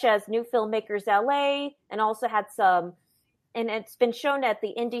such as New Filmmakers LA, and also had some, and it's been shown at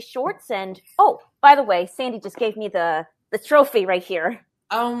the Indie Shorts. And oh, by the way, Sandy just gave me the trophy right here.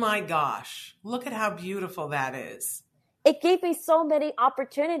 Oh my gosh. Look at how beautiful that is. It gave me so many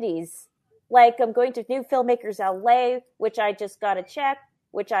opportunities. Like I'm going to New Filmmakers LA, which I just got a check,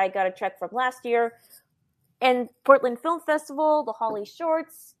 which I got a check from last year, and Portland Film Festival, the Holly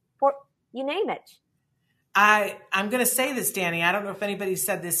Shorts, you name it. I'm going to say this, Danny. I don't know if anybody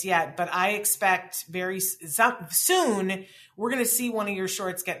said this yet, but I expect very soon we're going to see one of your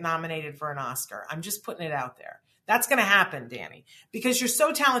shorts get nominated for an Oscar. I'm just putting it out there. That's going to happen, Danny, because you're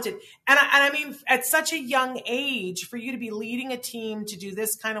so talented. And I mean, at such a young age, for you to be leading a team to do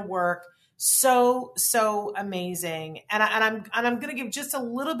this kind of work, so amazing. And I'm going to give just a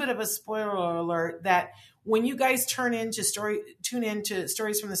little bit of a spoiler alert that when you guys tune into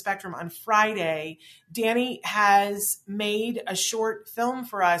Stories from the Spectrum on Friday, Danny has made a short film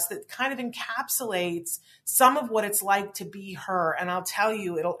for us that kind of encapsulates some of what it's like to be her. And I'll tell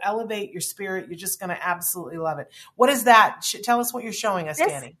you, it'll elevate your spirit. You're just going to absolutely love it. What is that? Tell us what you're showing us,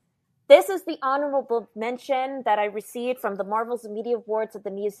 Danny. This is the honorable mention that I received from the Marvels and Media Awards at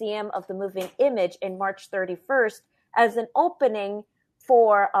the Museum of the Moving Image in March 31st as an opening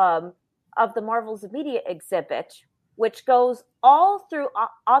for of the Marvels of Media exhibit, which goes all through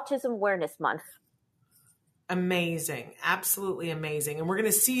Autism Awareness Month. Amazing. Absolutely amazing. And we're going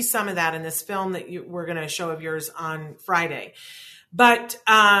to see some of that in this film that we're going to show of yours on Friday. But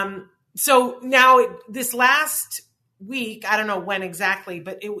so now this last week, I don't know when exactly,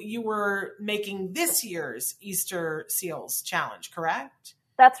 but you were making this year's Easter Seals Challenge, correct?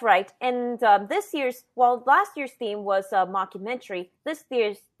 That's right. And last year's theme was a mockumentary. This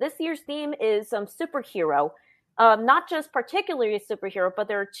year's theme is superhero. Not just particularly a superhero, but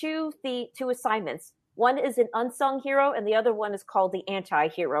there are two assignments. One is an unsung hero, and the other one is called the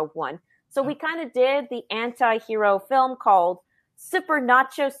anti-hero one. So we kind of did the anti-hero film called Super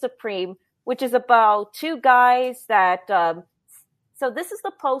Nacho Supreme, which is about two guys that... So this is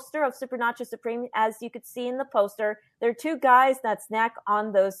the poster of Super Nacho Supreme. As you could see in the poster, there are two guys that snack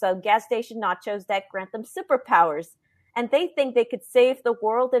on those gas station nachos that grant them superpowers. And they think they could save the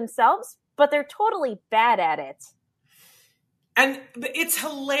world themselves, but they're totally bad at it. And it's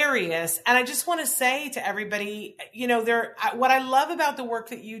hilarious. And I just want to say to everybody, what I love about the work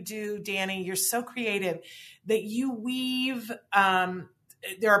that you do, Danny, you're so creative that you weave,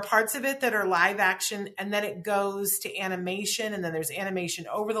 there are parts of it that are live action, and then it goes to animation, and then there's animation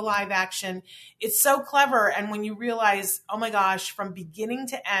over the live action. It's so clever. And when you realize, oh my gosh, from beginning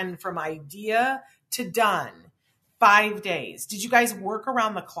to end, from idea to done, 5 days. Did you guys work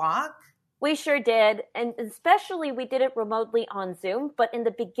around the clock? We sure did. And especially we did it remotely on Zoom. But in the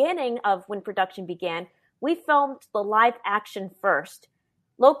beginning of when production began, we filmed the live action first,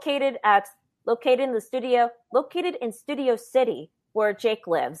 located in Studio City, where Jake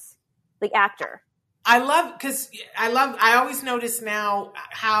lives, the actor. I always notice now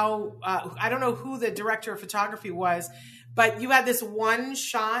how, I don't know who the director of photography was, but you had this one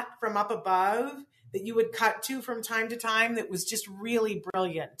shot from up above that you would cut to from time to time that was just really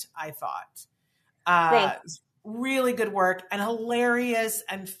brilliant, I thought. Really good work and hilarious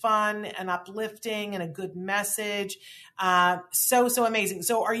and fun and uplifting and a good message. So amazing.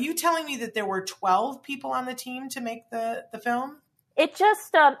 So are you telling me that there were 12 people on the team to make the film? It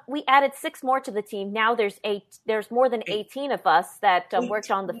just, we added 6 more to the team. Now there's more than 18 of us that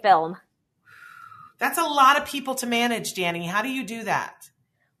worked on the film. That's a lot of people to manage, Danny. How do you do that?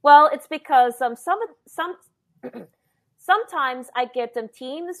 Well, it's because sometimes I get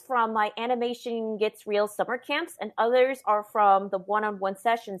teams from my Animation Gets Real summer camps, and others are from the one-on-one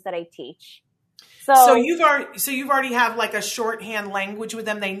sessions that I teach. So you've already have like a shorthand language with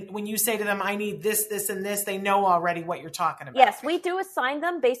them. When you say to them, I need this, this, and this, they know already what you're talking about. Yes, we do assign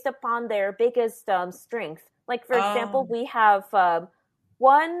them based upon their biggest strength. Like, for example, we have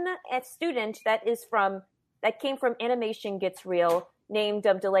one student that came from Animation Gets Real, named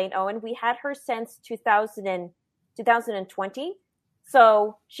Delane Owen. We had her since 2020.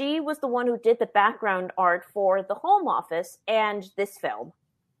 So she was the one who did the background art for The Home Office and this film.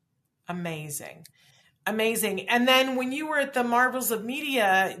 Amazing. And then when you were at the Marvels of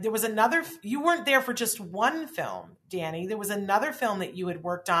Media, there was you weren't there for just one film, Danny. There was another film that you had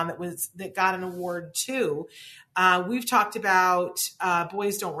worked on that got an award too. We've talked about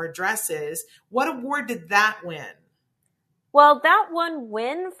Boys Don't Wear Dresses. What award did that win? Well, that one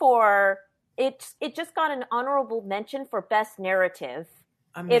win for it just got an honorable mention for Best Narrative.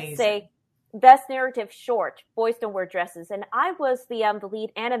 Amazing. It's a Best Narrative Short, Boys Don't Wear Dresses. And I was the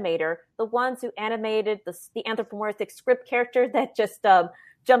lead animator, the ones who animated the anthropomorphic script character that just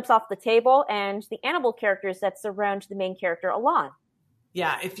jumps off the table, and the animal characters that surround the main character, Alon.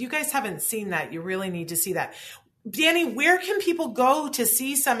 Yeah, if you guys haven't seen that, you really need to see that. Danny, where can people go to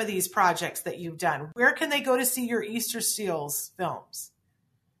see some of these projects that you've done? Where can they go to see your Easter Seals films?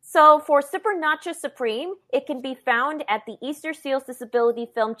 So for Supernacha Supreme, it can be found at the Easter Seals Disability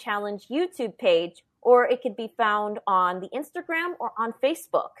Film Challenge YouTube page, or it can be found on the Instagram or on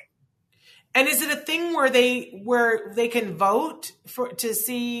Facebook. And is it a thing where they can vote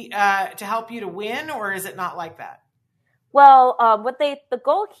to help you to win, or is it not like that? Well, the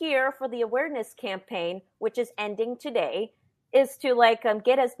goal here for the awareness campaign, which is ending today, is to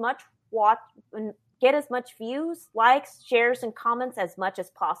get as much views, likes, shares, and comments as much as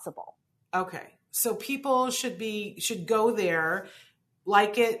possible. Okay, so people should go there,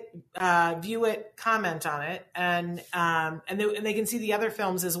 like it, view it, comment on it, and they can see the other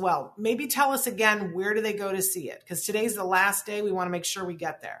films as well. Maybe tell us again, where do they go to see it? Because today's the last day. We want to make sure we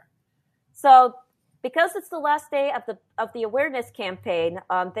get there. So, because it's the last day of the awareness campaign,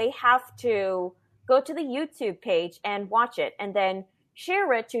 they have to go to the YouTube page and watch it, and then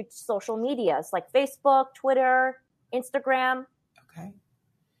share it to social medias like Facebook, Twitter, Instagram. Okay.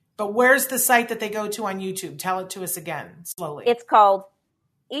 But where's the site that they go to on YouTube? Tell it to us again, slowly. It's called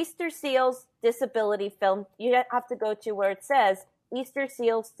Easter Seals Disability Film. You have to go to where it says Easter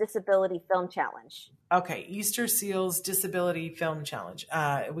Seals Disability Film Challenge. Okay, Easter Seals Disability Film Challenge.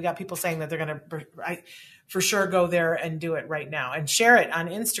 We got people saying that they're going to for sure go there and do it right now and share it on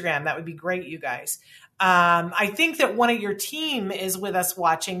Instagram. That would be great, you guys. I think that one of your team is with us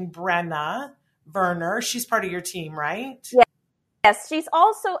watching, Brenna Werner. She's part of your team, right? Yes, she's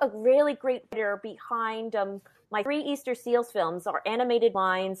also a really great writer behind my 3 Easter Seals films, our animated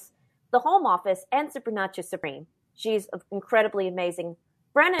lines, The Home Office, and Supernacha Supreme. She's incredibly amazing.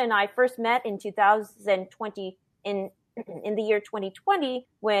 Brenna and I first met in 2020, in the year 2020,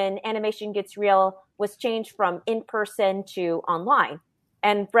 when Animation Gets Real was changed from in-person to online.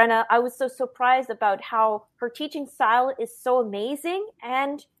 And Brenna, I was so surprised about how her teaching style is so amazing,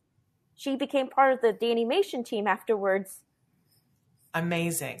 and she became part of the Danimation team afterwards.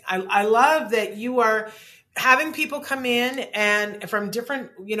 Amazing. I love that you are having people come in and from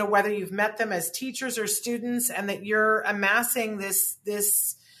different, whether you've met them as teachers or students, and that you're amassing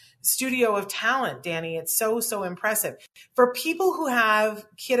this studio of talent, Danny. It's so, so impressive. For people who have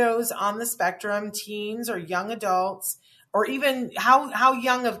kiddos on the spectrum, teens or young adults, or even how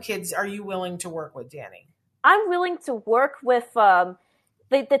young of kids are you willing to work with, Danny? I'm willing to work with the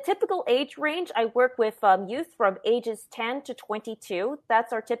typical age range. I work with youth from ages 10 to 22.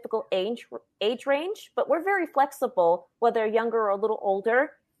 That's our typical age range. But we're very flexible, whether younger or a little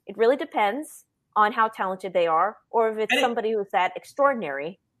older. It really depends on how talented they are, or if it's somebody who's that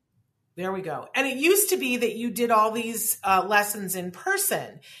extraordinary. There we go. And it used to be that you did all these lessons in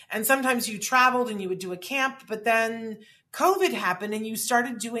person, and sometimes you traveled and you would do a camp, but then COVID happened and you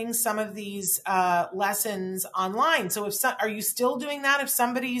started doing some of these lessons online. So are you still doing that? If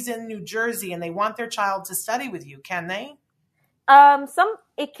somebody's in New Jersey and they want their child to study with you, can they?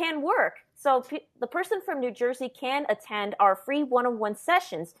 It can work. So the person from New Jersey can attend our free one-on-one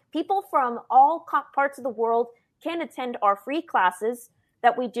sessions. People from all parts of the world can attend our free classes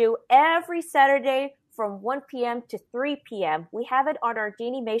that we do every Saturday from 1 p.m. to 3 p.m. We have it on our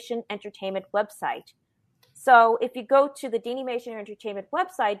Danimation Entertainment website. So if you go to the Danimation Entertainment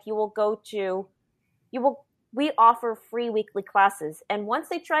website, we offer free weekly classes. And once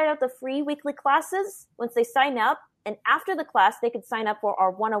they try out the free weekly classes, once they sign up, and after the class, they can sign up for our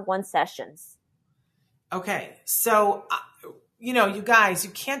one-on-one sessions. Okay. So, you guys,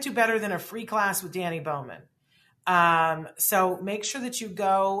 you can't do better than a free class with Danny Bowman. So make sure that you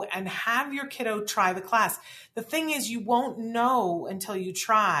go and have your kiddo try the class. The thing is, you won't know until you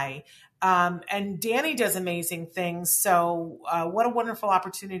try. And Danny does amazing things. So what a wonderful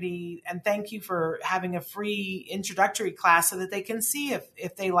opportunity. And thank you for having a free introductory class so that they can see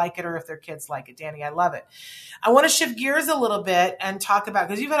if they like it or if their kids like it. Danny, I love it. I want to shift gears a little bit and talk about,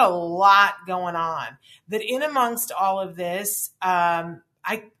 because you've had a lot going on, that in amongst all of this, have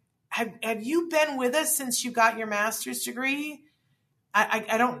you been with us since you got your master's degree?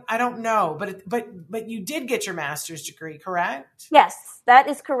 I don't know, but you did get your master's degree, correct? Yes, that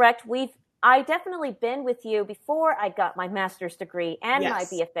is correct. I definitely been with you before I got my master's degree and my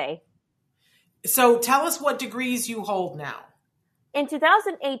BFA. So tell us what degrees you hold now. In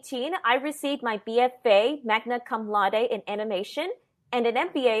 2018, I received my BFA magna cum laude in animation and an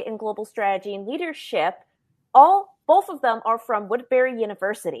MBA in global strategy and leadership. Both of them are from Woodbury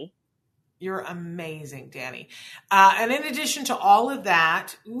University. You're amazing, Danny. And in addition to all of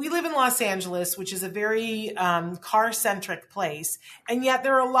that, we live in Los Angeles, which is a very car-centric place. And yet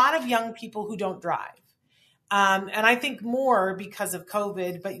there are a lot of young people who don't drive. And I think more because of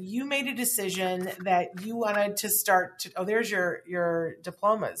COVID, but you made a decision that you wanted to start to, there's your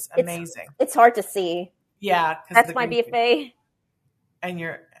diplomas. Amazing. It's hard to see. Yeah. That's my BFA.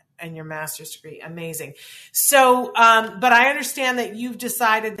 And your master's degree. Amazing. So, but I understand that you've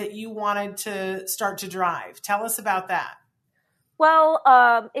decided that you wanted to start to drive. Tell us about that. Well,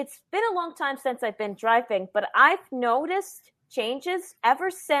 it's been a long time since I've been driving, but I've noticed changes ever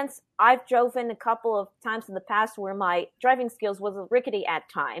since I've driven a couple of times in the past where my driving skills was rickety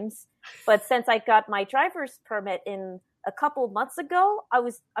at times. But since I got my driver's permit in a couple of months ago, I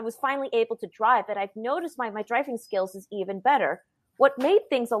was finally able to drive, and I've noticed my driving skills is even better. What made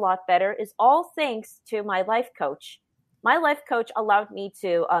things a lot better is all thanks to my life coach. My life coach allowed me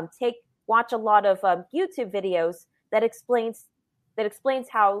to watch a lot of YouTube videos that explains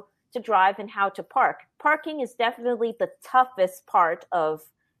how to drive and how to park. Parking is definitely the toughest part of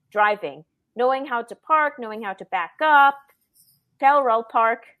driving. Knowing how to park, knowing how to back up, parallel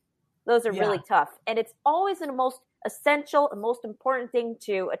park, those are really tough. And it's always the most essential and most important thing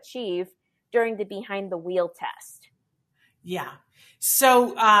to achieve during the behind the wheel test. Yeah.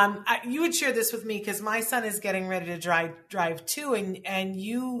 So you would share this with me because my son is getting ready to drive too. And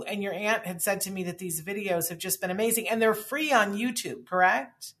you and your aunt had said to me that these videos have just been amazing. And they're free on YouTube,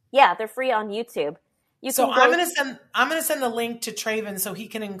 correct? Yeah, they're free on YouTube. I'm gonna send the link to Traven so he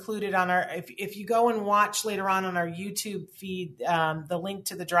can include it on our. If you go and watch later on our YouTube feed, the link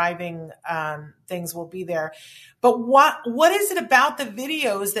to the driving things will be there. But what is it about the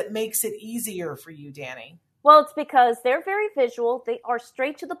videos that makes it easier for you, Danny? Well, it's because they're very visual. They are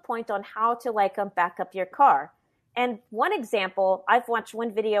straight to the point on how to back up your car. And one example, I've watched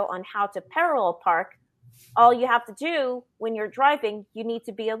one video on how to parallel park. All you have to do when you're driving, you need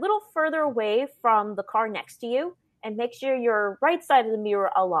to be a little further away from the car next to you and make sure your right side of the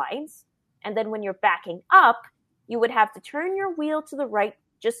mirror aligns. And then when you're backing up, you would have to turn your wheel to the right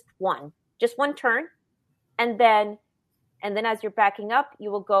just one turn. And then as you're backing up,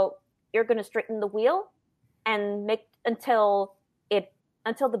 you're going to straighten the wheel and make until your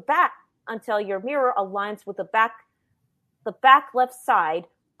mirror aligns with the back left side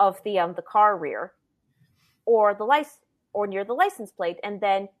of the car rear or near the license plate, and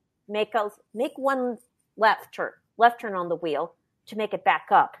then make one left turn on the wheel to make it back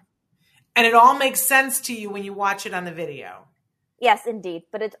up. And it all makes sense to you when you watch it on the video. Yes, indeed,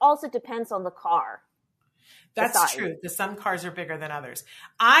 but it also depends on the car. That's true, because some cars are bigger than others.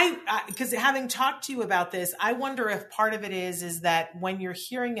 Because having talked to you about this, I wonder if part of it is that when you're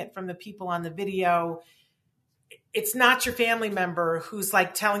hearing it from the people on the video, it's not your family member who's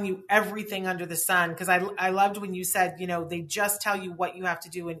telling you everything under the sun. Because I loved when you said, they just tell you what you have to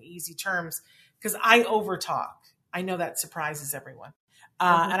do in easy terms. Because I overtalk. I know that surprises everyone.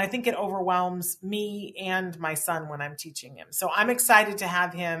 And I think it overwhelms me and my son when I'm teaching him. So I'm excited to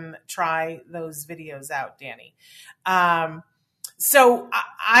have him try those videos out, Danny. So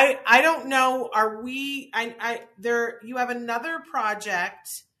I don't know, you have another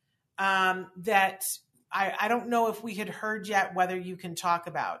project that I don't know if we had heard yet whether you can talk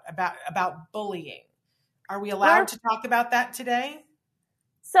about bullying. Are we allowed to talk about that today?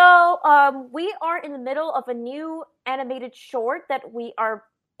 So we are in the middle of a new animated short that we are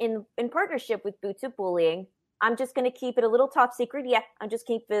in partnership with Boots Bullying. I'm just going to keep it a little top secret. Yeah, I'm just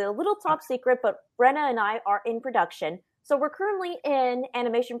keeping it a little top secret, but Brenna and I are in production. So we're currently in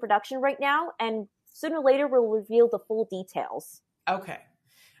animation production right now, and sooner or later we'll reveal the full details. Okay.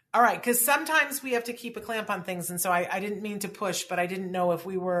 All right, because sometimes we have to keep a clamp on things. And so I didn't mean to push, but I didn't know if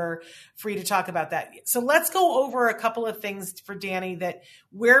we were free to talk about that. So let's go over a couple of things for Danny, that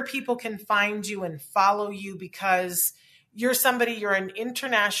where people can find you and follow you, because you're an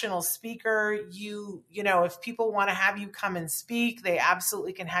international speaker. You know, if people want to have you come and speak, they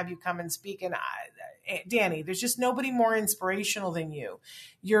absolutely can have you come and speak. And Danny, there's just nobody more inspirational than you.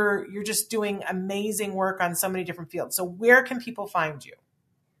 You're just doing amazing work on so many different fields. So where can people find you?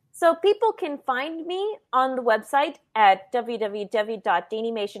 So people can find me on the website at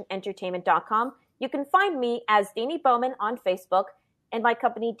www.danimationentertainment.com. You can find me as Dani Bowman on Facebook, and my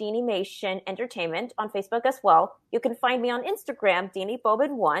company, Danimation Entertainment, on Facebook as well. You can find me on Instagram, Dani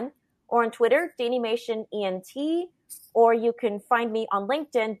Bowman1, or on Twitter, DanimationENT, or you can find me on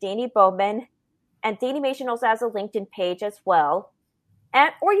LinkedIn, Dani Bowman, and Danimation also has a LinkedIn page as well.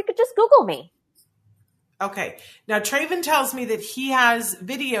 Or you could just Google me. Okay. Now, Traven tells me that he has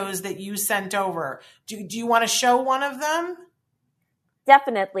videos that you sent over. Do you want to show one of them?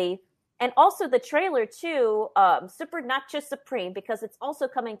 Definitely. And also the trailer to Super Nacho Supreme, because it's also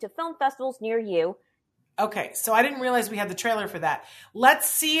coming to film festivals near you. Okay. So I didn't realize we had the trailer for that. Let's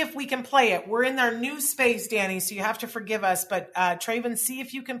see if we can play it. We're in our new space, Danny, so you have to forgive us. But Traven, see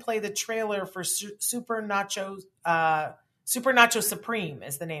if you can play the trailer for Super Nacho Supreme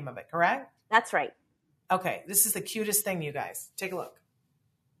is the name of it, correct? That's right. Okay, this is the cutest thing, you guys. Take a look.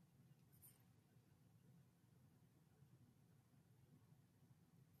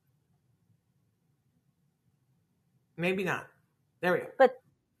 Maybe not. There we go. But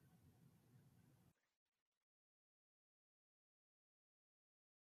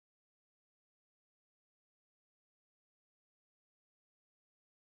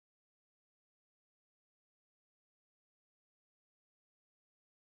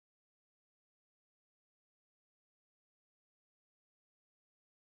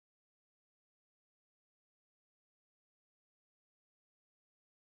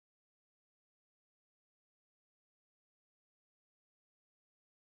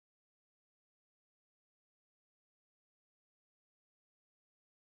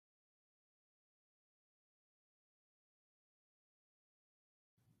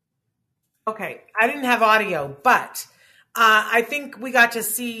Okay, I didn't have audio, but I think we got to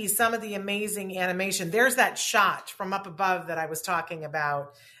see some of the amazing animation. There's that shot from up above that I was talking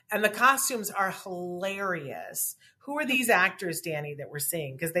about, and the costumes are hilarious. Who are these actors, Danny, that we're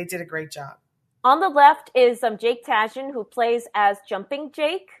seeing? Because they did a great job. on the left is Jake Tashin, who plays as Jumping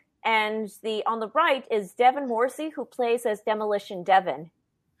Jake, and on the right is Devin Morrissey, who plays as Demolition Devin.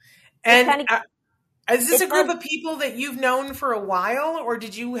 And is this a group of people that you've known for a while, or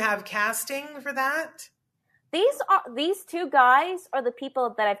did you have casting for that? These two guys are the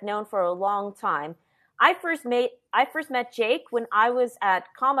people that I've known for a long time. I first met Jake when I was at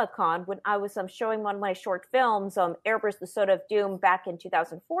Comic-Con, when I was showing one of my short films, Airburst: The Soda of Doom, back in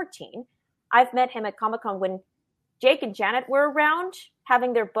 2014. I've met him at Comic-Con when Jake and Janet were around,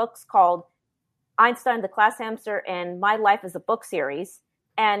 having their books called Einstein, the Class Hamster, and My Life as a Book series.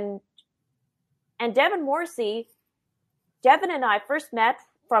 And Devin Morrissey, Devin and I first met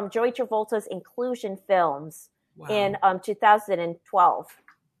from Joey Travolta's Inclusion Films in 2012.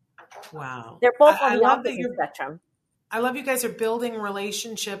 Wow. They're both on the opposite spectrum. I love you guys are building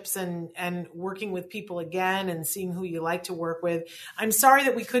relationships and working with people again and seeing who you like to work with. I'm sorry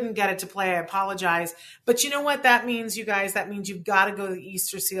that we couldn't get it to play. I apologize. But you know what that means, you guys? That means you've got to go to the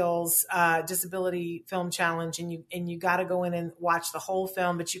Easter Seals Disability Film Challenge, and you got to go in and watch the whole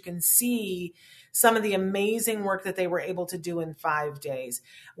film. But you can see some of the amazing work that they were able to do in 5 days.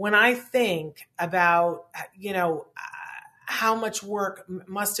 When I think about, how much work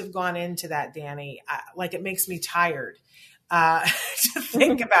must have gone into that, Danny, it makes me tired to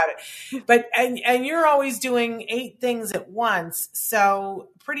think about it. But and you're always doing 8 things at once, so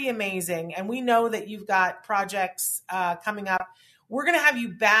pretty amazing. And we know that you've got projects coming up. We're going to have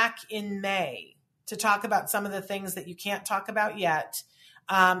you back in May to talk about some of the things that you can't talk about yet.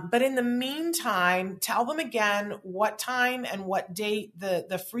 But in the meantime, tell them again what time and what date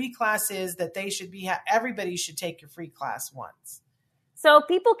the free class is that they should be. Everybody should take your free class once. So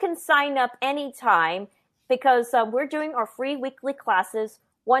people can sign up anytime, because we're doing our free weekly classes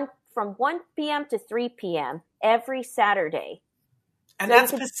from 1 p.m. to 3 p.m. every Saturday. And so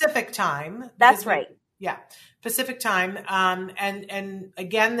that's Pacific time. That's right. Yeah, Pacific time. And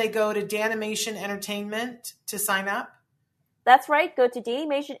again, they go to Danimation Entertainment to sign up. That's right. Go to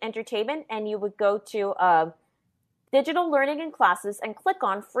Danimation Entertainment, and you would go to Digital Learning and Classes and click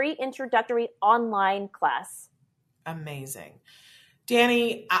on Free Introductory Online Class. Amazing.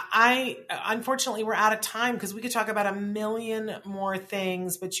 Danny, I unfortunately we're out of time because we could talk about a million more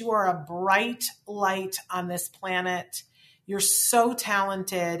things, but you are a bright light on this planet. You're so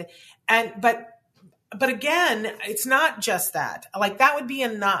talented. But again, it's not just that. Like that would be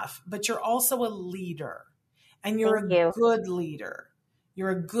enough, but you're also a leader, and you're a good leader. You're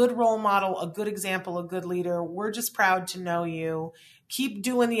a good role model, a good example, a good leader. We're just proud to know you. Keep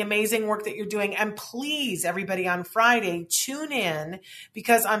doing the amazing work that you're doing. And please, everybody, on Friday, tune in,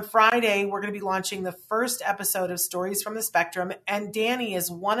 because on Friday, we're going to be launching the first episode of Stories from the Spectrum. And Danny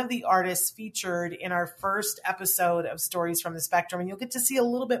is one of the artists featured in our first episode of Stories from the Spectrum. And you'll get to see a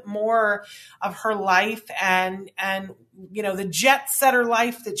little bit more of her life and you know, the jet setter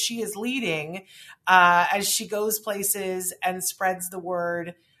life that she is leading as she goes places and spreads the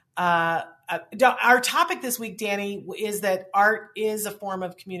word. Our topic this week, Danny, is that art is a form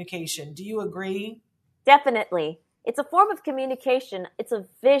of communication. Do you agree? Definitely. It's a form of communication. It's a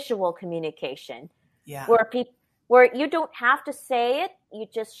visual communication. Yeah. Where you don't have to say it, you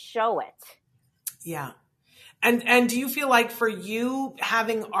just show it. Yeah. And do you feel like for you,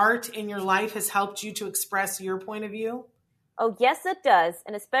 having art in your life has helped you to express your point of view? Oh, yes, it does.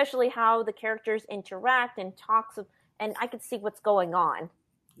 And especially how the characters interact and and I can see what's going on.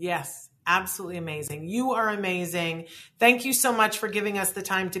 Yes, absolutely amazing. You are amazing. Thank you so much for giving us the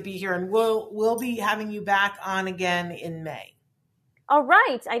time to be here. And we'll be having you back on again in May. All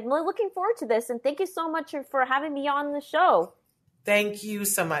right. I'm looking forward to this. And thank you so much for having me on the show. Thank you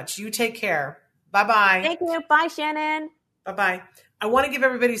so much. You take care. Bye-bye. Thank you. Bye, Shannon. Bye-bye. I want to give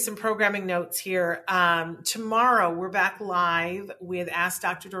everybody some programming notes here. Tomorrow, we're back live with Ask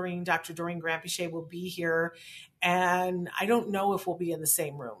Dr. Doreen. Dr. Doreen Granpeesheh will be here. And I don't know if we'll be in the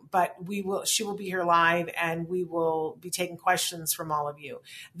same room, but she will be here live, and we will be taking questions from all of you.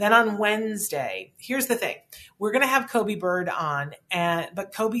 Then on Wednesday, here's the thing. We're going to have Kobe Bird on,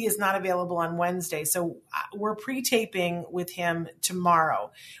 but Kobe is not available on Wednesday. So we're pre-taping with him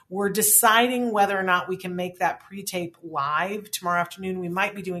tomorrow. We're deciding whether or not we can make that pre-tape live tomorrow afternoon. We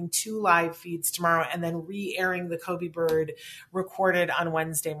might be doing 2 live feeds tomorrow and then re-airing the Kobe Bird recorded on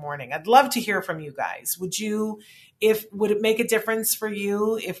Wednesday morning. I'd love to hear from you guys. Would it make a difference for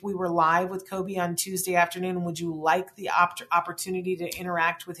you if we were live with Kobe on Tuesday afternoon? Would you like the opportunity to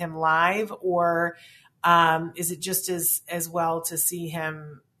interact with him live, or is it just as well to see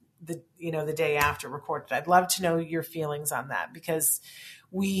him the day after recorded? I'd love to know your feelings on that, because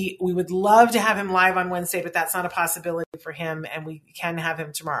we would love to have him live on Wednesday, but that's not a possibility for him, and we can have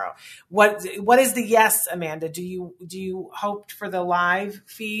him tomorrow. What is the yes, Amanda? Do you hope for the live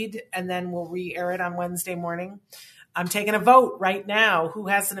feed and then we'll re-air it on Wednesday morning? I'm taking a vote right now. Who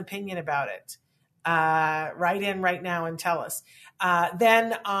has an opinion about it? Write in right now and tell us.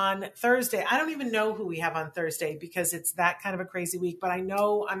 Then on Thursday, I don't even know who we have on Thursday because it's that kind of a crazy week, but I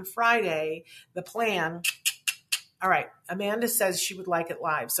know on Friday, the plan. All right. Amanda says she would like it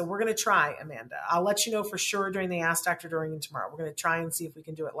live. So we're going to try, Amanda. I'll let you know for sure during the Ask Dr. Doreen tomorrow. We're going to try and see if we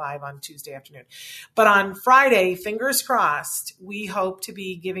can do it live on Tuesday afternoon. But on Friday, fingers crossed, we hope to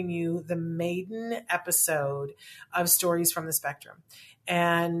be giving you the maiden episode of Stories from the Spectrum.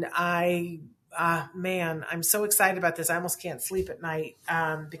 And I'm so excited about this. I almost can't sleep at night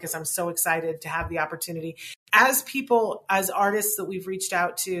because I'm so excited to have the opportunity. As people, as artists that we've reached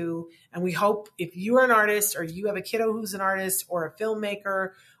out to, and we hope if you're an artist or you have a kiddo who's an artist or a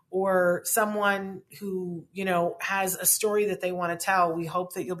filmmaker or someone who, has a story that they want to tell, we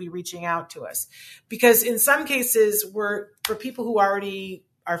hope that you'll be reaching out to us. Because in some cases, for people who already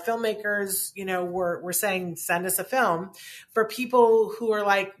are filmmakers, we're saying, send us a film. For people who are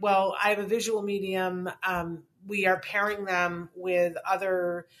like, well, I have a visual medium, we are pairing them with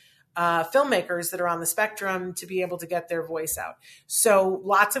other filmmakers that are on the spectrum to be able to get their voice out. So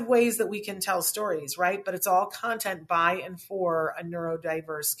lots of ways that we can tell stories, right? But it's all content by and for a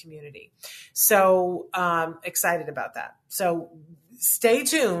neurodiverse community. So excited about that. So stay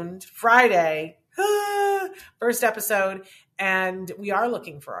tuned. Friday, first episode. And we are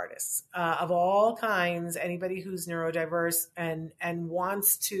looking for artists of all kinds, anybody who's neurodiverse and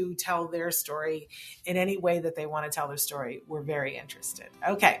wants to tell their story in any way that they want to tell their story. We're very interested.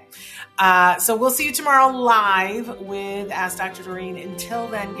 Okay. So we'll see you tomorrow live with Ask Dr. Doreen. Until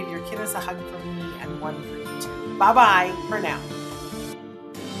then, give your kiddos a hug from me and one for you too. Bye-bye for now.